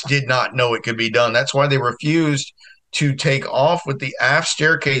pilots did not know it could be done. That's why they refused to take off with the aft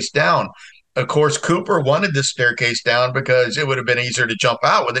staircase down. Of course, Cooper wanted the staircase down because it would have been easier to jump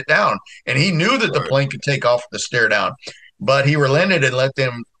out with it down. And he knew that the Right. plane could take off with the stair down, but he relented and let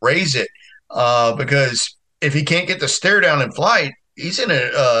them raise it because if he can't get the stair down in flight, he's in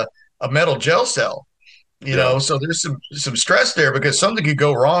a metal jail cell. Yeah. So there's some stress there because something could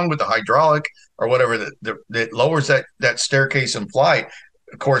go wrong with the hydraulic or whatever that lowers that staircase in flight.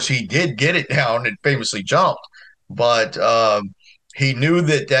 Of course, he did get it down and famously jumped, but he knew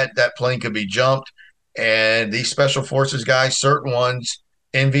that plane could be jumped. And these special forces guys, certain ones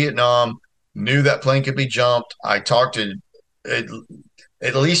in Vietnam, knew that plane could be jumped. I talked to at,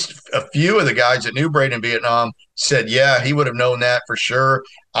 at least a few of the guys that knew Braden in Vietnam, said, yeah, he would have known that for sure.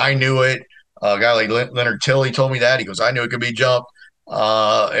 I knew it. A guy like Leonard Tilley told me that. He goes, I knew it could be jumped.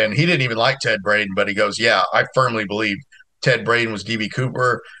 And he didn't even like Ted Braden, but he goes, yeah, I firmly believe Ted Braden was DB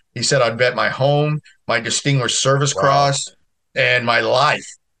Cooper. He said, I'd bet my home, my Distinguished Service Wow. Cross, and my life.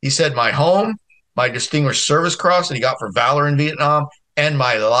 He said, my home, my Distinguished Service Cross that he got for valor in Vietnam, and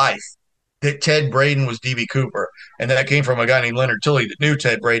my life, that Ted Braden was DB Cooper. And that came from a guy named Leonard Tilley that knew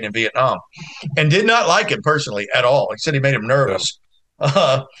Ted Braden in Vietnam and did not like him personally at all. He said he made him Yeah. nervous.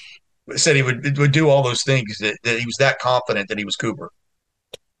 Said he would do all those things, that he was that confident that he was Cooper.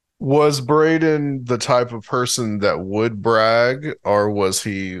 Was Braden the type of person that would brag, or was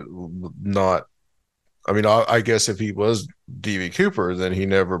he not? I mean, I guess if he was DB Cooper, then he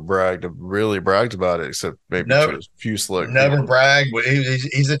never really bragged about it, except maybe Never, to a few select never people. bragged.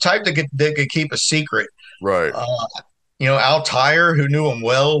 He's the type that could keep a secret. Right. Uh, Al Tyre, who knew him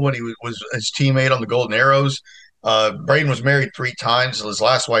well when he was his teammate on the Golden Arrows. Braden was married 3 times. His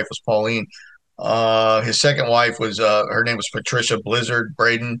last wife was Pauline. His second wife was her name was Patricia Blizzard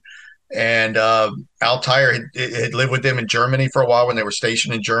Braden, and Al Tyre had lived with them in Germany for a while when they were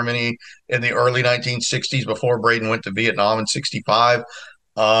stationed in Germany in the early 1960s before Braden went to Vietnam in '65.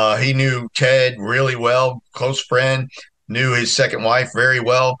 He knew Ted really well, close friend, knew his second wife very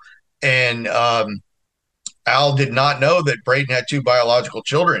well, and Al did not know that Braden had 2 biological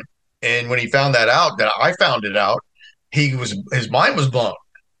children. And when he found that out, that I found it out, his mind was blown.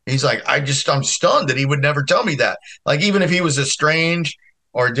 He's like, I'm stunned that he would never tell me that. Like, even if he was estranged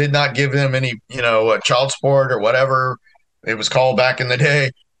or did not give him any, child support or whatever it was called back in the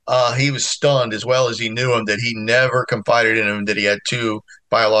day, he was stunned, as well as he knew him, that he never confided in him that he had 2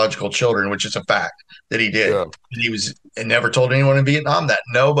 biological children, which is a fact that he did. Yeah. And never told anyone in Vietnam that.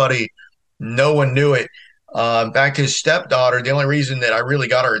 No one knew it. Back to his stepdaughter, the only reason that I really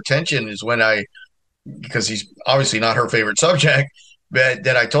got her attention is because he's obviously not her favorite subject, but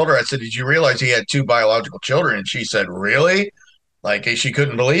that I told her, I said, did you realize he had 2 biological children? And she said, really? Like, she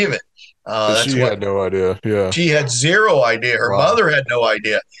couldn't believe it. So That's she what had no idea. Yeah. she had zero idea. Her Wow. mother had no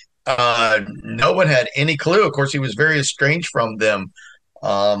idea. No one had any clue. Of course, he was very estranged from them.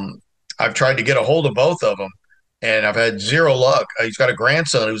 I've tried to get a hold of both of them, and I've had zero luck. He's got a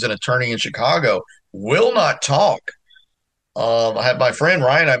grandson who's an attorney in Chicago, will not talk. I have my friend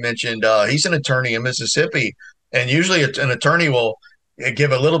Ryan, I mentioned, he's an attorney in Mississippi, and usually an attorney will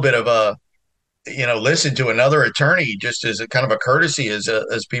give a little bit of listen to another attorney just as a kind of a courtesy as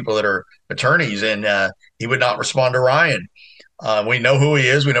people that are attorneys, and he would not respond to Ryan. We know who he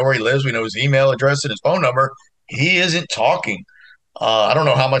is, we know where he lives, we know his email address and his phone number. He isn't talking. I don't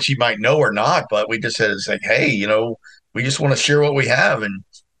know how much he might know or not, but we just said, it's like, hey, we just want to share what we have, and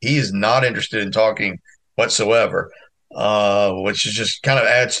He is not interested in talking whatsoever, which is just kind of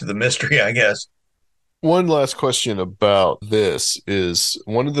adds to the mystery, I guess. One last question about this is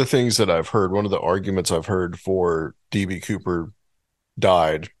one of the things that I've heard, one of the arguments I've heard for DB Cooper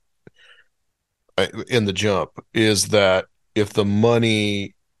died in the jump is that if the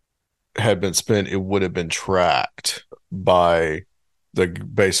money had been spent, it would have been tracked by I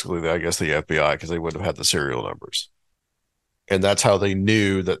guess the FBI, because they would have had the serial numbers. And that's how they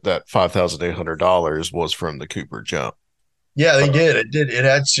knew that that $5,800 was from the Cooper jump. Yeah, they did. It did. It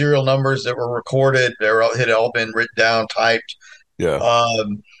had serial numbers that were recorded. It had all been written down, typed. Yeah,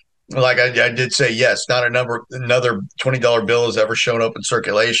 Um, like I did say, yes, not another $20 bill has ever shown up in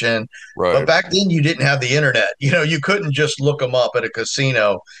circulation. But right. back then, you didn't have the internet. You couldn't just look them up at a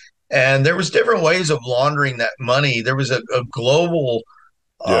casino, and there was different ways of laundering that money. There was a global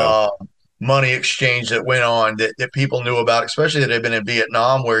Yeah, uh, money exchange that went on that people knew about, especially that had been in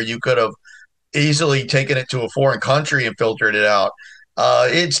Vietnam, where you could have easily taken it to a foreign country and filtered it out.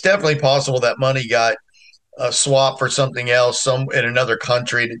 It's definitely possible that money got swapped for something else, some in another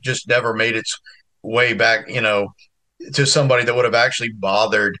country that just never made its way back, to somebody that would have actually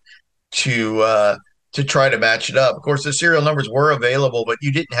bothered to uh, to try to match it up. Of course, the serial numbers were available, but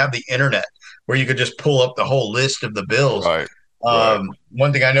you didn't have the internet where you could just pull up the whole list of the bills. right, right.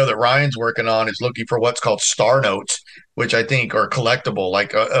 One thing I know that Ryan's working on is looking for what's called star notes, which I think are collectible,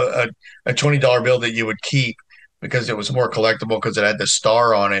 like a $20 bill that you would keep because it was more collectible because it had the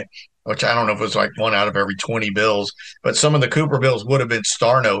star on it, which I don't know if it was like one out of every 20 bills, but some of the Cooper bills would have been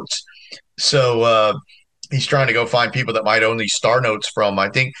star notes. So he's trying to go find people that might own these star notes from. I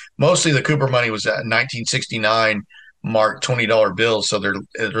think mostly the Cooper money was at 1969 mark $20 bills, so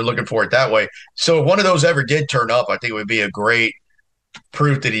they're looking for it that way. So if one of those ever did turn up, I think it would be a great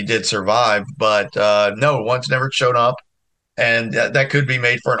proof that he did survive. But no, one's never shown up, and that could be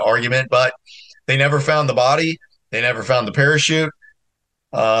made for an argument. But they never found the body. They never found the parachute.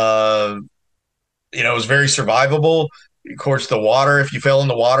 Uh, it was very survivable. Of course, the water, if you fell in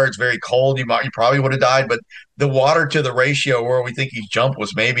the water, it's very cold. You probably would have died, but the water to the ratio where we think he jumped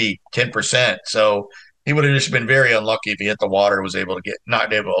was maybe 10%. So he would have just been very unlucky if he hit the water, was able to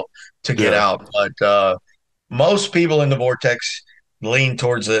not able to get Yeah, out. But most people in the vortex lean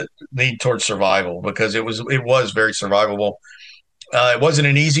towards survival because it was very survivable. It wasn't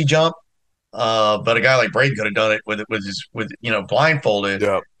an easy jump, but a guy like Braden could have done it with blindfolded.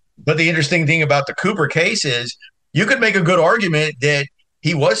 yeah, But the interesting thing about the Cooper case is you could make a good argument that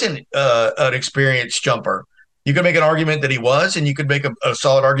he wasn't an experienced jumper. You could make an argument that he was, and you could make a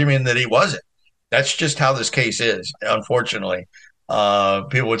solid argument that he wasn't. That's just how this case is, unfortunately.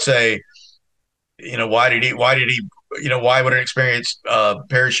 People would say, why would an experienced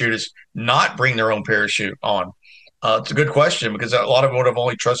parachutist not bring their own parachute on? It's a good question because a lot of them would have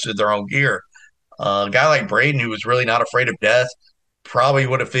only trusted their own gear. A guy like Braden, who was really not afraid of death, probably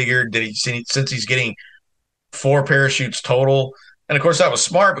would have figured that since he's getting 4 parachutes total, and of course that was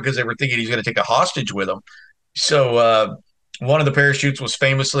smart because they were thinking he's going to take a hostage with him. So one of the parachutes was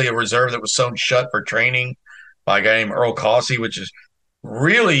famously a reserve that was sewn shut for training by a guy named Earl Causey, which is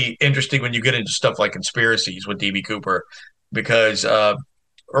really interesting when you get into stuff like conspiracies with DB Cooper, because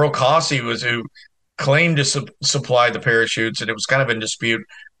Earl Causey was who claimed to supply the parachutes, and it was kind of in dispute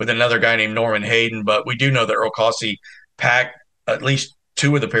with another guy named Norman Hayden. But we do know that Earl Causey packed at least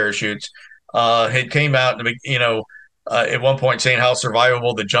 2 of the parachutes. It came out, at one point saying how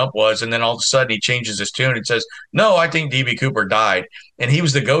survivable the jump was, and then all of a sudden he changes his tune and says, "No, I think DB Cooper died," and he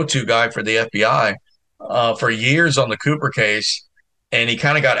was the go-to guy for the FBI for years on the Cooper case. And he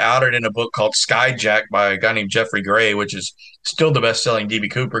kind of got outed in a book called Skyjack by a guy named Jeffrey Gray, which is still the best-selling DB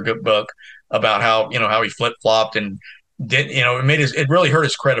Cooper book about how he flip-flopped and it really hurt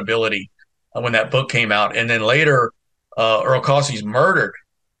his credibility when that book came out. And then later, Earl Causey's murdered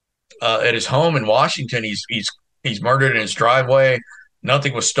at his home in Washington. He's murdered in his driveway.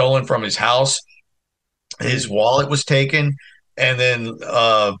 Nothing was stolen from his house. His wallet was taken, and then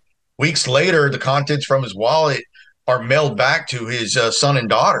weeks later, the contents from his wallet are mailed back to his son and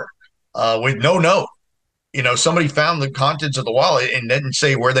daughter with no note. Somebody found the contents of the wallet and didn't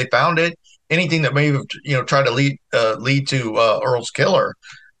say where they found it. Anything that may have tried to lead to Earl's killer.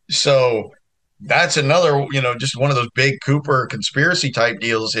 So that's another, just one of those big Cooper conspiracy type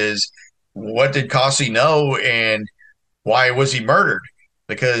deals is what did Causey know and why was he murdered?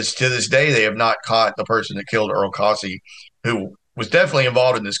 Because to this day, they have not caught the person that killed Earl Causey, who was definitely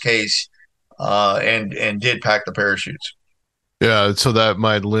involved in this case and did pack the parachutes. yeah. So that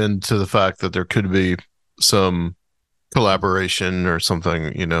might lend to the fact that there could be some collaboration or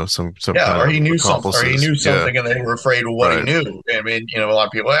something, some Yeah, kind or of he knew something, or he accomplices. knew Yeah, something, and they were afraid of what he right. knew. I mean, a lot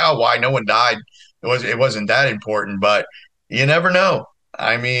of people, well, why no one died? It wasn't that important, but you never know.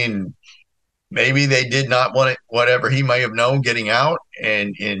 I mean, maybe they did not want it, whatever he may have known getting out,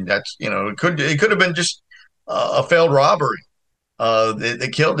 and that's it could have been just a failed robbery. They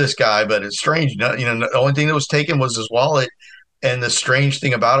killed this guy, but it's strange. No, the only thing that was taken was his wallet, and the strange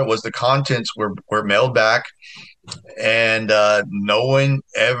thing about it was the contents were mailed back, and no one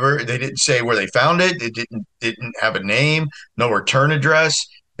ever. They didn't say where they found it. It didn't have a name, no return address.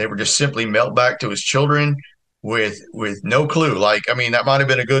 They were just simply mailed back to his children with no clue. Like, I mean, that might have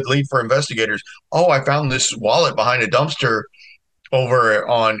been a good lead for investigators. Oh, I found this wallet behind a dumpster over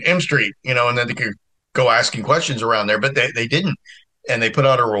on M Street, and then they could go asking questions around there, but they didn't. And they put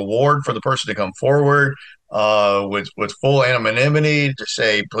out a reward for the person to come forward with full anonymity to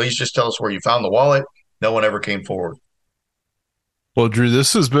say, please just tell us where you found the wallet. No one ever came forward. Well, Drew,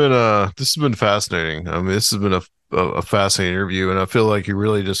 this has been fascinating. I mean, this has been a fascinating interview, and I feel like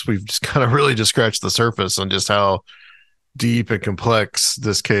we've just kind of really just scratched the surface on just how deep and complex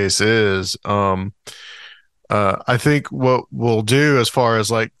this case is. I think what we'll do as far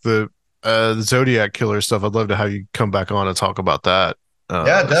as like the Zodiac killer stuff, I'd love to have you come back on and talk about that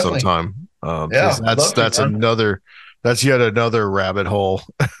Yeah, definitely. sometime. Yeah, Because I'd love to, man. that's yet another rabbit hole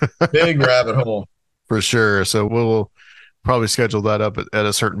Big rabbit hole. for sure. So we'll probably schedule that up at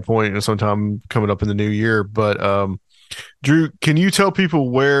a certain point sometime coming up in the new year. But Drew, can you tell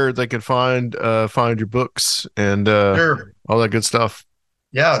people where they can find your books and Sure. all that good stuff?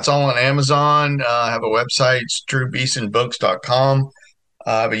 Yeah, it's all on Amazon. I have a website, it's drewbeesonbooks.com.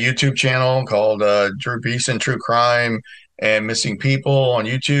 I have a YouTube channel called Drew Beeson True Crime and Missing People on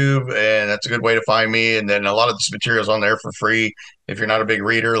YouTube, and that's a good way to find me. And then a lot of this material is on there for free. If you're not a big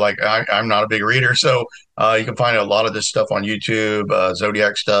reader, like I'm not a big reader, so you can find a lot of this stuff on YouTube,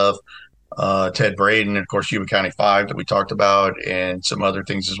 Zodiac stuff, Ted Braden, of course, Yuba County 5 that we talked about, and some other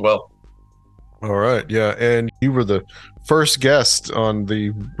things as well. All right, yeah, and you were the first guest on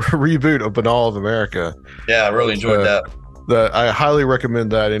the reboot of Banal of America. Yeah, I really enjoyed that. I highly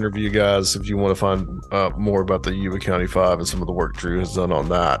recommend that interview, guys, if you want to find more about the Yuba County 5 and some of the work Drew has done on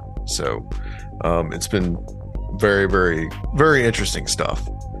that. So it's been very, very, very interesting stuff.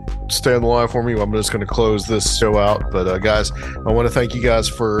 Stay on the line for me. I'm just going to close this show out. But guys, I want to thank you guys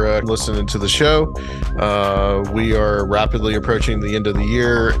for listening to the show. We are rapidly approaching the end of the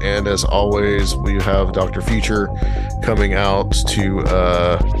year. And as always, we have Dr. Future coming out to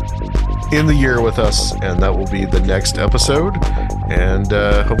end the year with us. And that will be the next episode. And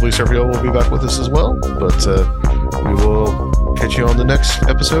hopefully Sergio will be back with us as well. But we will catch you on the next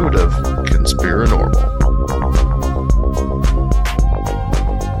episode of Conspirinormal.